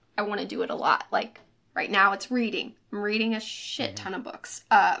want to do it a lot. Like right now it's reading. I'm reading a shit ton of books.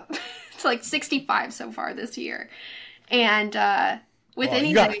 It's like 65 so far this year. And with anything,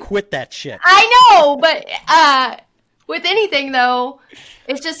 you gotta quit that shit. I know, but with anything though,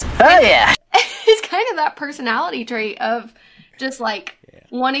 it's just it's kind of that personality trait of just like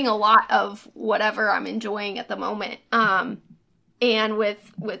wanting a lot of whatever I'm enjoying at the moment. And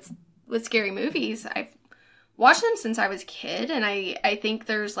with scary movies, I've watched them since I was a kid, and I think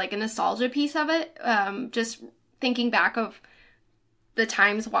there's like a nostalgia piece of it. Just thinking back of the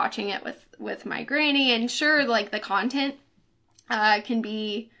times watching it with my granny, and sure, like the content can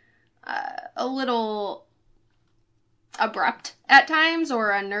be a little abrupt at times,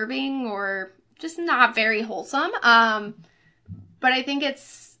 or unnerving, or just not very wholesome. But I think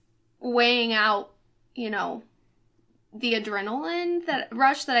it's weighing out, you know, the adrenaline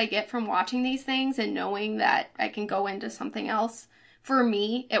rush that I get from watching these things and knowing that I can go into something else. For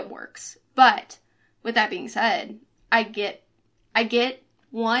me, it works. But with that being said, I get I get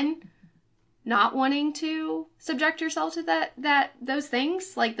one, not wanting to subject yourself to those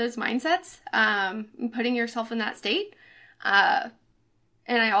things, like those mindsets, putting yourself in that state.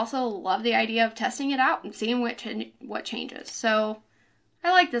 And I also love the idea of testing it out and seeing what changes. So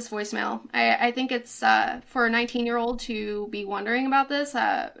I like this voicemail. I think it's, for a 19-year-old to be wondering about this,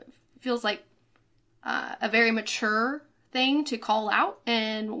 feels like a very mature thing to call out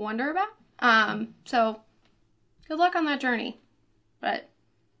and wonder about. So good luck on that journey. But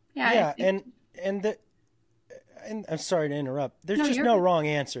yeah. And I'm sorry to interrupt. There's just no wrong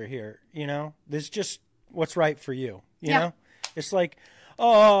answer here, you know? There's just what's right for you, you know? It's like,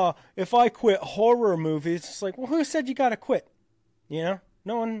 oh, if I quit horror movies, it's like, well, who said you got to quit? You know?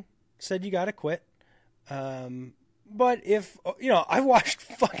 No one said you got to quit. But if, I watched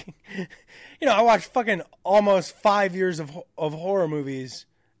fucking almost 5 years of horror movies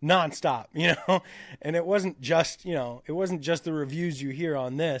nonstop, and it wasn't just the reviews you hear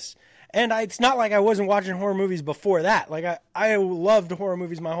on this. And it's not like I wasn't watching horror movies before that. Like I loved horror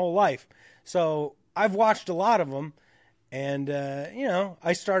movies my whole life. So I've watched a lot of them. And,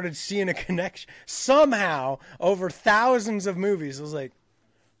 I started seeing a connection somehow over thousands of movies. I was like,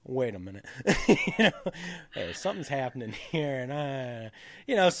 wait a minute, hey, something's happening here.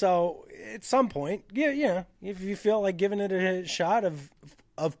 And, so at some point, if you feel like giving it a shot of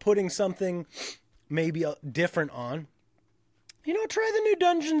putting something maybe different on, try the new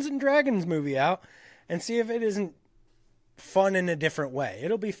Dungeons and Dragons movie out and see if it isn't fun in a different way.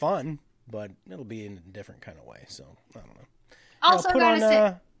 It'll be fun, but it'll be in a different kind of way. So I don't know. Also,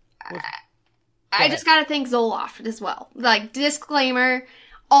 I just gotta thank Zoloft as well. Like, disclaimer,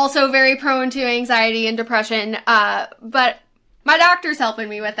 also very prone to anxiety and depression. But my doctor's helping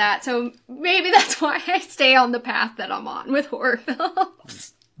me with that, so maybe that's why I stay on the path that I'm on with horror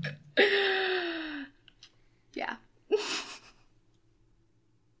films. Yeah.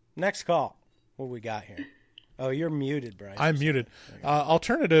 Next call. What we got here? Oh, you're muted, Bryce. I'm muted.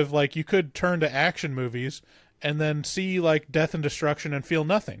 Alternative, like, you could turn to action movies and then see, like, death and destruction and feel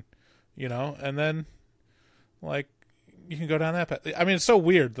nothing, and then, like, you can go down that path. I mean, it's so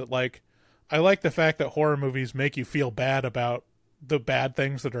weird that, like, I like the fact that horror movies make you feel bad about the bad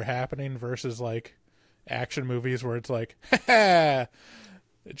things that are happening versus, like, action movies where it's like,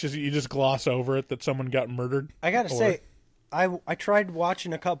 you just gloss over it that someone got murdered. I gotta say, I tried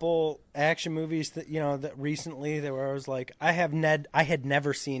watching a couple action movies that that recently where I was like, I had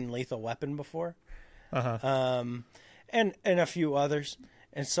never seen Lethal Weapon before, and a few others,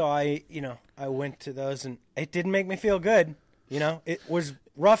 and so I went to those and it didn't make me feel good. It was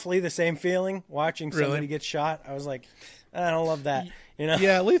roughly the same feeling watching somebody get shot. I was like, I don't love that.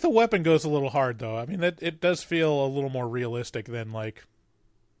 Yeah, Lethal Weapon goes a little hard though. I mean, it does feel a little more realistic than like,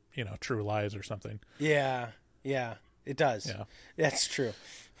 True Lies or something. Yeah. It does. Yeah, that's true.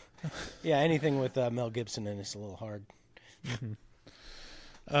 Yeah, anything with Mel Gibson in it's a little hard. Mm-hmm.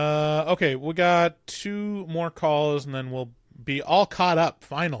 Okay, we got 2 more calls, and then we'll be all caught up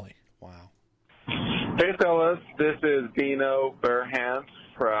finally. Wow. Hey, fellas. This is Dino Burhant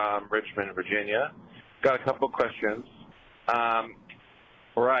from Richmond, Virginia. Got a couple questions.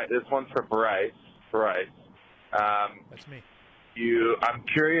 Right, this one's for Bryce. That's me. I'm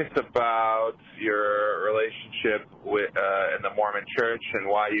curious about your relationship with in the Mormon Church and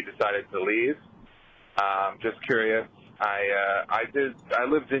why you decided to leave. Just curious. I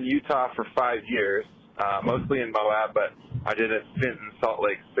lived in Utah for 5 years, mostly in Moab, but I did a stint in Salt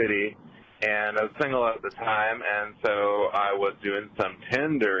Lake City, and I was single at the time, and so I was doing some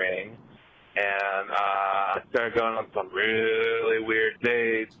Tindering, and I started going on some really weird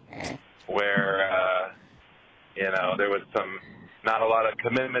dates where there was not a lot of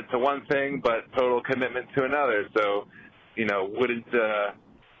commitment to one thing, but total commitment to another. So, the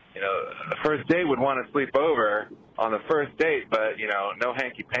first date would want to sleep over on the first date, but, no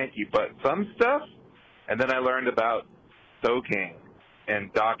hanky-panky, but some stuff. And then I learned about soaking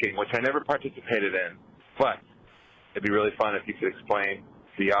and docking, which I never participated in. But it'd be really fun if you could explain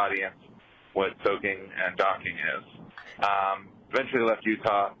to the audience what soaking and docking is. Eventually left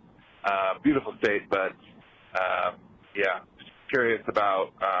Utah. Beautiful state, but, curious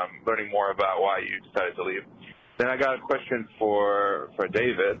about learning more about why you decided to leave. Then I got a question for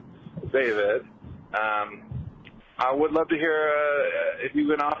David. David, I would love to hear if you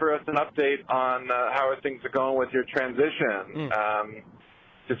can offer us an update on how things are going with your transition.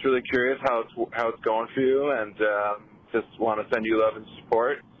 Just really curious how it's going for you, and just want to send you love and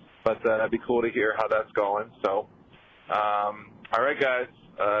support. But that'd be cool to hear how that's going. So, all right, guys,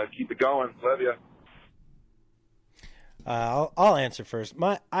 keep it going. Love you. I'll answer first.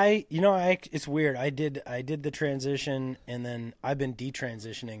 It's weird. I did the transition, and then I've been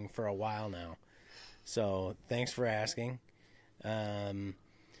detransitioning for a while now. So thanks for asking.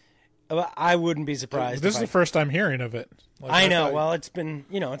 I wouldn't be surprised. This is the first time hearing of it. I know. Well, it's been,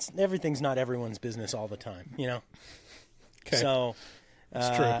 everything's not everyone's business all the time, Okay. So, it's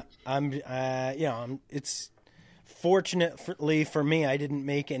true. it's fortunately for me, I didn't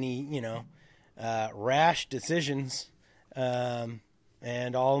make any, rash decisions, and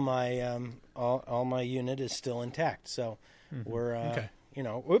all my unit is still intact. So we're, Okay.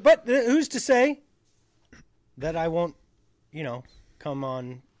 But who's to say that I won't, come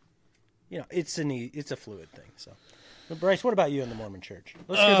on. It's a fluid thing. So, but Bryce, what about you in the Mormon Church?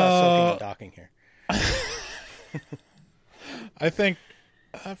 Let's hear about soaking and docking here. I think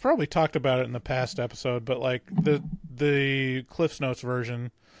I've probably talked about it in the past episode, but like the Cliff's Notes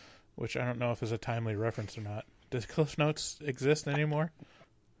version, which I don't know if is a timely reference or not. Does Cliff's Notes exist anymore?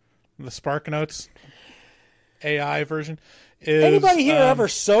 The Spark Notes AI version is. Anybody here ever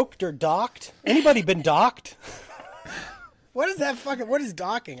soaked or docked? Anybody been docked? What is that what is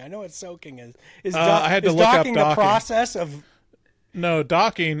docking? I know what soaking is. I had to look up docking the process of... No,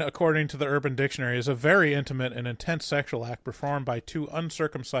 docking, according to the Urban Dictionary, is a very intimate and intense sexual act performed by two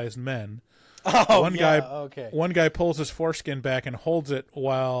uncircumcised men. Oh, One guy pulls his foreskin back and holds it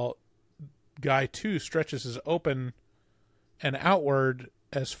while guy two stretches his open and outward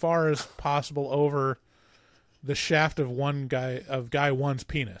as far as possible over the shaft of guy one's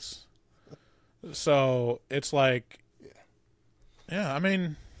penis. So it's like... Yeah, I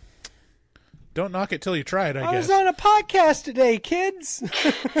mean, don't knock it till you try it, I guess. was on a podcast today, kids.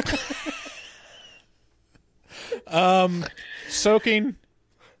 Soaking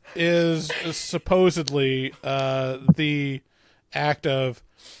is supposedly the act of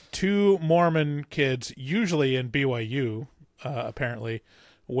two Mormon kids, usually in BYU, apparently,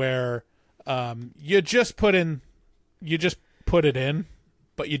 where you just put it in,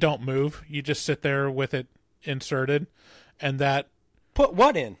 but you don't move. You just sit there with it inserted, and that... Put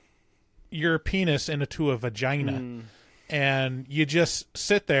what in? Your penis into a vagina. And you just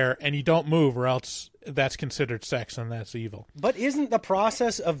sit there and you don't move, or else that's considered sex and that's evil. But isn't the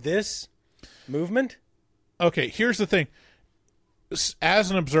process of this movement? Okay, here's the thing. As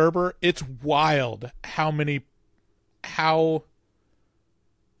an observer, it's wild how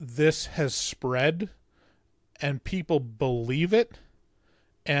this has spread and people believe it,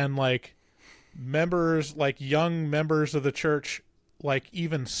 and like young members of the church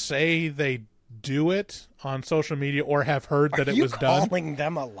even say they do it on social media or have heard that it was done. Are you calling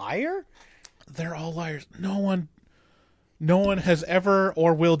them a liar? They're all liars. No one has ever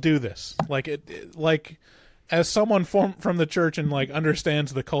or will do this. As someone from the church and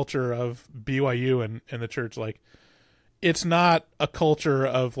understands the culture of BYU and the church, it's not a culture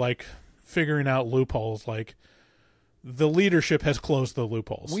of figuring out loopholes. The leadership has closed the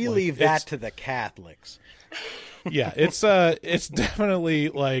loopholes. We leave that to the Catholics. Yeah, it's definitely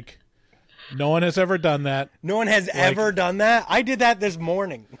no one has ever done that. No one has ever done that? I did that this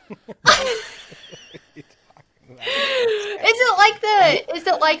morning.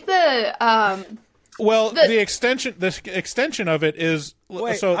 Well, the extension of it is...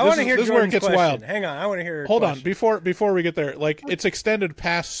 Wait, so I want to hear this is where it gets question. wild. Hang on, I want to hear your Hold question. on, before we get there, it's extended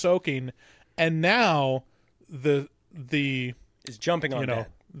past soaking, and now the is jumping on bed.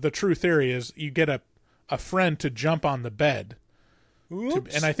 The true theory is you get a friend to jump on the bed.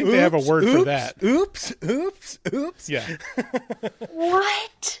 Oops, and I think they have a word for that. Oops. Yeah.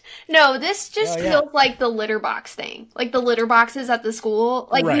 What? No, this just feels like the litter box thing. Like the litter boxes at the school.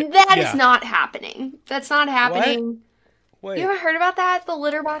 Right. That is not happening. That's not happening. What? Wait. You ever heard about that? The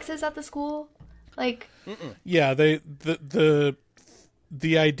litter boxes at the school? Yeah, the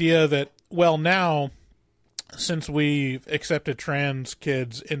idea that, well, now, since we've accepted trans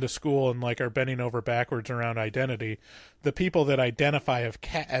kids into school and are bending over backwards around identity, the people that identify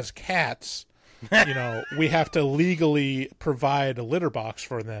as cats, we have to legally provide a litter box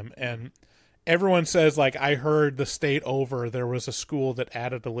for them. And everyone says, I heard the state over, there was a school that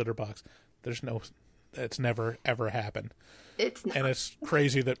added a litter box. It's never ever happened. It's not. And it's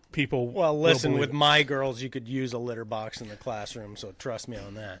crazy that people. Well, listen, with it. my girls, you could use a litter box in the classroom, so trust me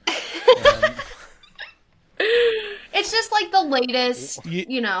on that. It's just the latest,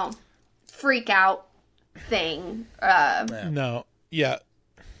 freak out thing. No, yeah.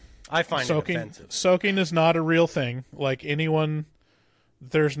 I find it offensive. Soaking is not a real thing. Anyone,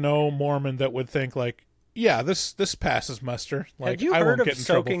 there's no Mormon that would think yeah, this passes muster. Have you I heard won't of get in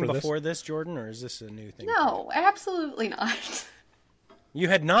soaking trouble for before this, Jordyn, or is this a new thing? No, absolutely not. You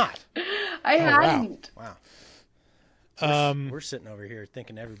had not? I hadn't. Wow. We're sitting over here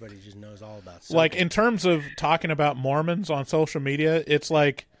thinking everybody just knows all about soaking. Like, in terms of talking about Mormons on social media, it's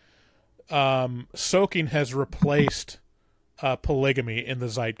like soaking has replaced polygamy in the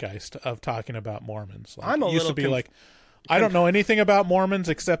zeitgeist of talking about Mormons. Like, I'm a it used little to be like, I don't know anything about Mormons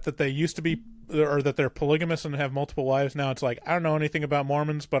except that they used to be, or that they're polygamous and have multiple wives. Now it's like, I don't know anything about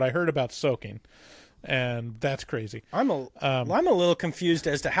Mormons, but I heard about soaking. And that's crazy. I'm a little confused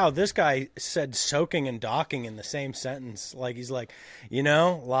as to how this guy said soaking and docking in the same sentence. Like, he's like, a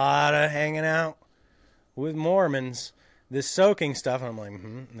lot of hanging out with Mormons, this soaking stuff. And I'm like,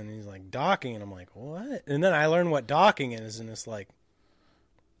 And then he's like, docking. And I'm like, what? And then I learned what docking is. And it's like,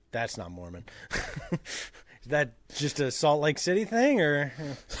 that's not Mormon. Is that just a Salt Lake City thing? Or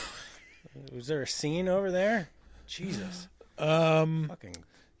was there a scene over there? Jesus. Fucking.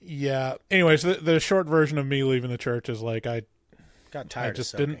 Yeah. Anyways, the short version of me leaving the church is like I got tired.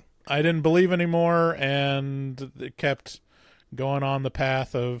 I didn't believe anymore, and it kept going on the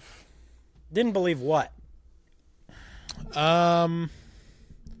path of. Didn't believe what? I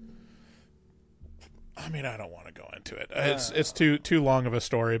mean, I don't want to go into it. It's too long of a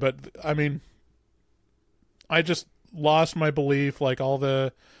story, but I mean, I just lost my belief, like all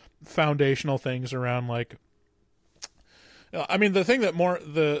the foundational things around, like. I mean, the thing that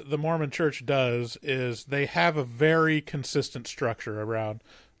the Mormon Church does is they have a very consistent structure around,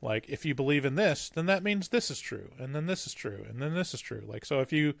 like, if you believe in this, then that means this is true, and then this is true, and then this is true. Like, so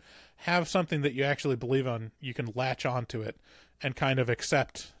if you have something that you actually believe on, you can latch onto it and kind of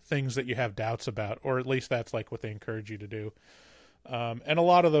accept things that you have doubts about, or at least that's like what they encourage you to do. And a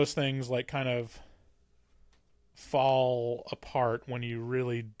lot of those things, like, kind of fall apart when you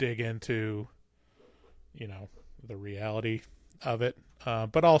really dig into, the reality of it,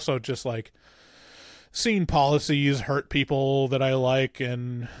 but also just like seeing policies hurt people that I like,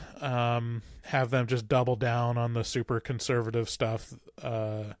 and have them just double down on the super conservative stuff,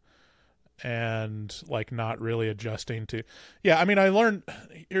 and like not really adjusting to. Yeah, I mean, I learned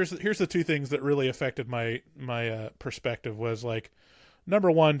here's the two things that really affected my perspective was, like, number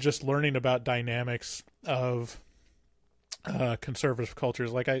one, just learning about dynamics of conservative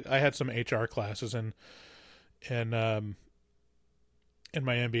cultures. Like I had some HR classes in my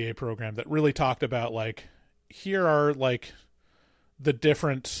MBA program that really talked about, like, here are like the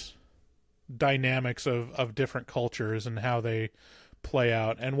different dynamics of different cultures and how they play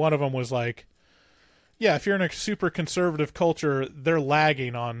out. And one of them was like, yeah, if you're in a super conservative culture, they're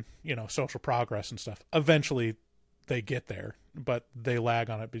lagging on, social progress and stuff. Eventually they get there, but they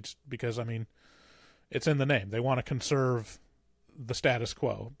lag on it because, I mean, it's in the name. They want to conserve the status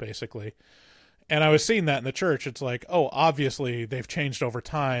quo, basically. And I was seeing that in the church. It's like, oh, obviously they've changed over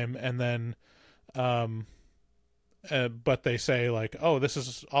time, and then, but they say, like, oh, this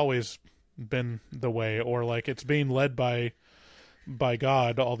has always been the way, or like it's being led by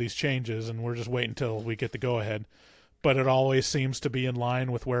God, all these changes, and we're just waiting until we get the go ahead. But it always seems to be in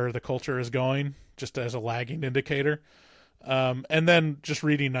line with where the culture is going, just as a lagging indicator. And then just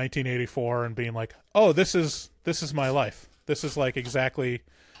reading 1984 and being like, oh, this is my life. This is like exactly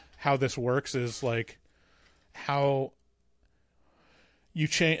how this works, is like how you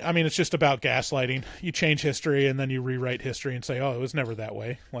change. I mean, it's just about gaslighting. You change history and then you rewrite history and say, oh, it was never that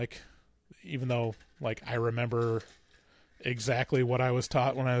way. Like, even though, like, I remember exactly what I was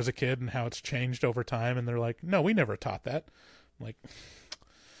taught when I was a kid and how it's changed over time. And they're like, no, we never taught that. I'm like,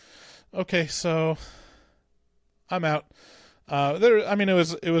 okay, so I'm out. I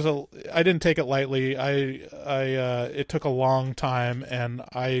didn't take it lightly. It took a long time, and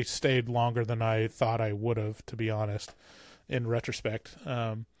I stayed longer than I thought I would have, to be honest, in retrospect.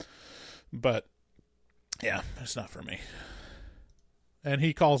 But yeah, it's not for me. And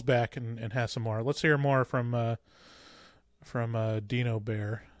he calls back and has some more. Let's hear more from Dino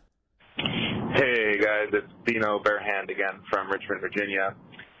Bear. Hey guys, it's Dino Bearhand again from Richmond, Virginia.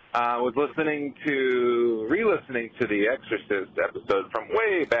 I was re-listening to the Exorcist episode from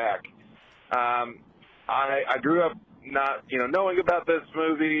way back. I grew up not, knowing about this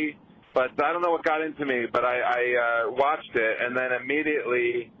movie, but I don't know what got into me, but I watched it and then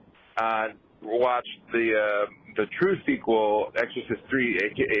immediately watched the true sequel, Exorcist 3,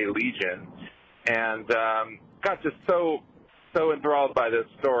 aka Legion, and got just so enthralled by this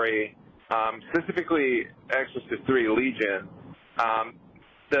story, specifically Exorcist 3 Legion.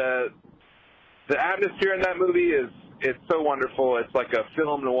 The atmosphere in that movie it's so wonderful. It's like a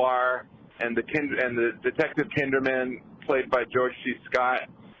film noir, and the detective Kinderman, played by George C. Scott.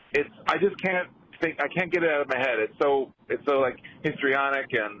 I can't get it out of my head. It's so like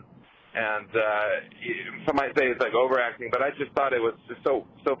histrionic, and some might say it's like overacting, but I just thought it was just so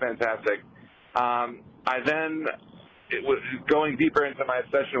fantastic. I then it was going deeper into my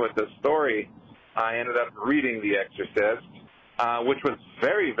obsession with the story. I ended up reading The Exorcist, which was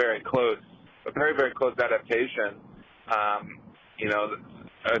very, very close, a very, very close adaptation.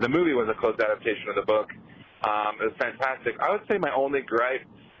 The movie was a close adaptation of the book. It was fantastic. I would say my only gripe,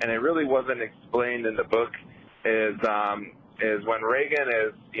 and it really wasn't explained in the book, is when Reagan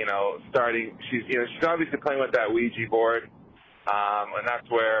is, starting. She's obviously playing with that Ouija board, and that's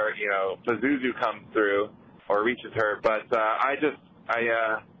where Pazuzu comes through or reaches her. But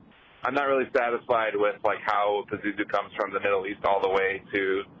I'm not really satisfied with how Pazuzu comes from the Middle East all the way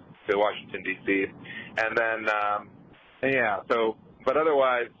to Washington D.C. And then but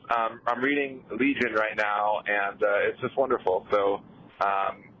otherwise, I'm reading Legion right now, and it's just wonderful. So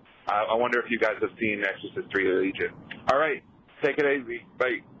I wonder if you guys have seen Exorcist 3: Legion. All right, take it easy.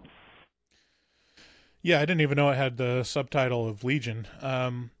 Bye. Yeah, I didn't even know it had the subtitle of Legion.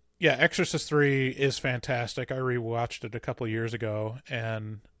 Exorcist 3 is fantastic. I rewatched it a couple of years ago,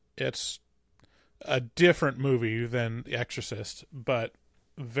 and it's a different movie than The Exorcist, but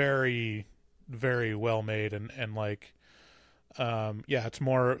very, very well made, and it's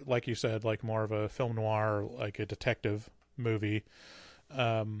more, like you said, more of a film noir, like a detective movie,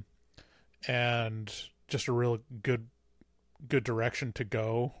 and just a real good direction to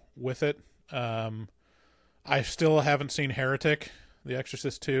go with it. I still haven't seen Heretic, The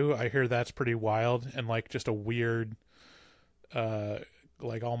Exorcist 2. I hear that's pretty wild and just a weird,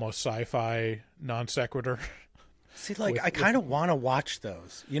 almost sci-fi non sequitur. See, I kind of want to watch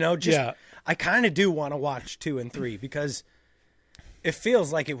those. I kind of do want to watch 2 and 3 because it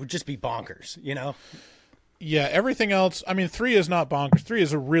feels like it would just be bonkers, Yeah, everything else. I mean, 3 is not bonkers. 3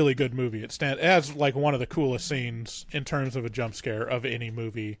 is a really good movie. It has one of the coolest scenes in terms of a jump scare of any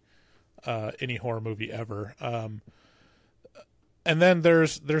movie, any horror movie ever. And then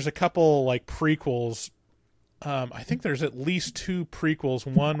there's a couple prequels. I think there's at least 2 prequels.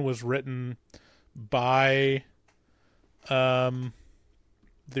 One was written by the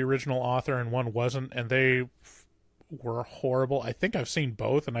original author, and one wasn't, and they were horrible. I think I've seen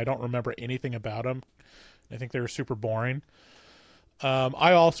both, and I don't remember anything about them. I think they were super boring.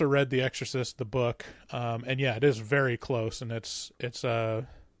 I also read The Exorcist, the book, and yeah, it is very close, and it's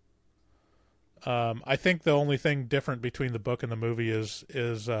I think the only thing different between the book and the movie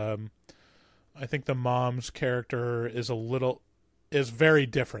is I think the mom's character is very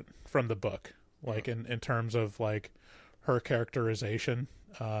different from the book, in terms of her characterization.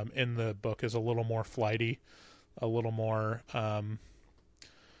 In the book is a little more flighty, a little more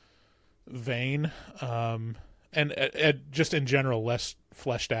vain, and just in general less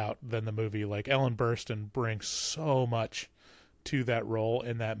fleshed out than the movie. Ellen Burstyn brings so much to that role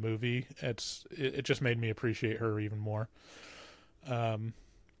in that movie. It just made me appreciate her even more.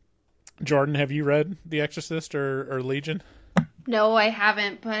 Jordyn, have you read The Exorcist or Legion? No, I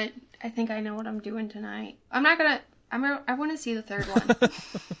haven't, but I think I know what I'm doing tonight. I want to see the third one.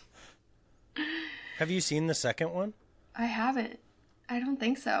 Have you seen the second one? I haven't. I don't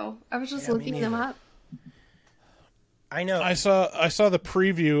think so. I was just looking them up. I know. I saw the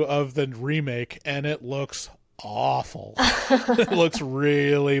preview of the remake, and it looks awful. It looks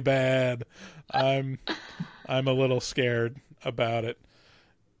really bad. I'm a little scared about it.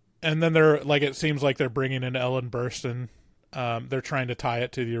 And then it seems like they're bringing in Ellen Burstyn. They're trying to tie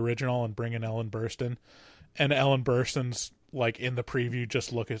it to the original and bring in Ellen Burstyn. And Ellen Burstyn's in the preview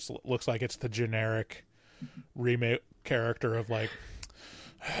just looks like it's the generic remake character of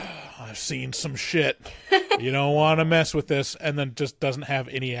I've seen some shit. You don't want to mess with this, and then just doesn't have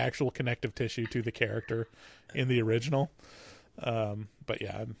any actual connective tissue to the character in the original. But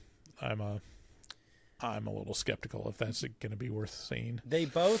yeah, I'm a little skeptical if that's going to be worth seeing. They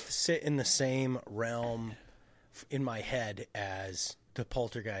both sit in the same realm in my head as the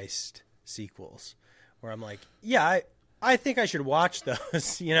Poltergeist sequels, where I'm I think I should watch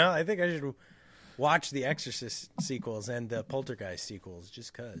those. I think I should watch the Exorcist sequels and the Poltergeist sequels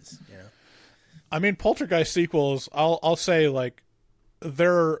just because. I mean, Poltergeist sequels, I'll say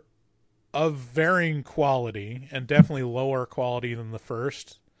they're of varying quality and definitely lower quality than the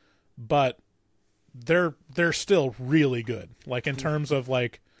first, but they're still really good. In terms of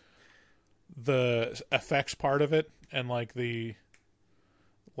the effects part of it and the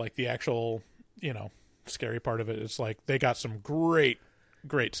actual, scary part of it. It's they got some great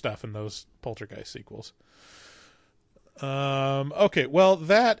stuff in those Poltergeist sequels. Okay, well,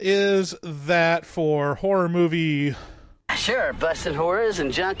 that is that for horror movie. Sure, busting horrors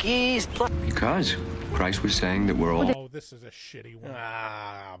and junkies. Because Christ was saying that we're all... Oh, this is a shitty one.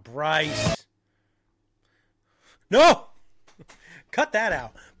 Ah, Bryce. No! Cut that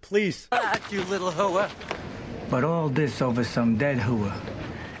out, please. You little hoa. But all this over some dead hooah.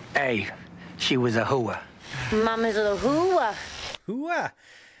 Hey, she was a hooah. Mama's a hooah. Hooah.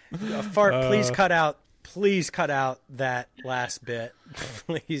 Fart, please cut out. Please cut out that last bit,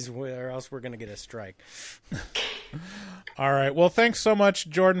 please, or else we're going to get a strike. All right. Well, thanks so much,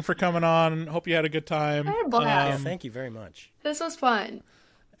 Jordyn, for coming on. Hope you had a good time. I had a blast. Yeah, thank you very much. This was fun.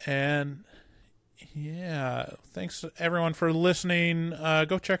 And yeah, thanks everyone for listening.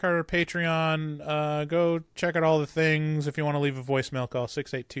 Go check our Patreon. Go check out all the things. If you want to leave a voicemail, call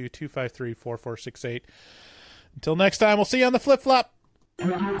 682-253-4468. Until next time, we'll see you on the Flip Flop. Good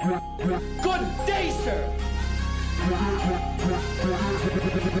day, sir.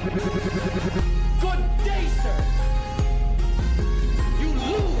 Good day, sir. You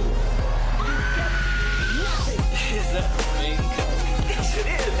lose. You get nothing. Is that the raincoat? Yes, it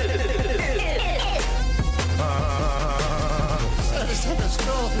is. I just took a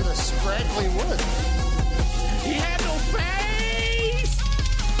stroll through the scraggly woods. He had no face.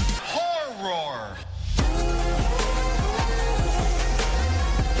 Horror.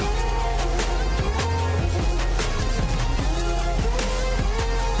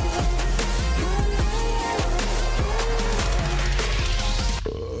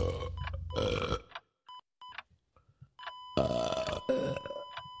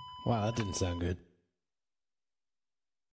 Wow, that didn't sound good.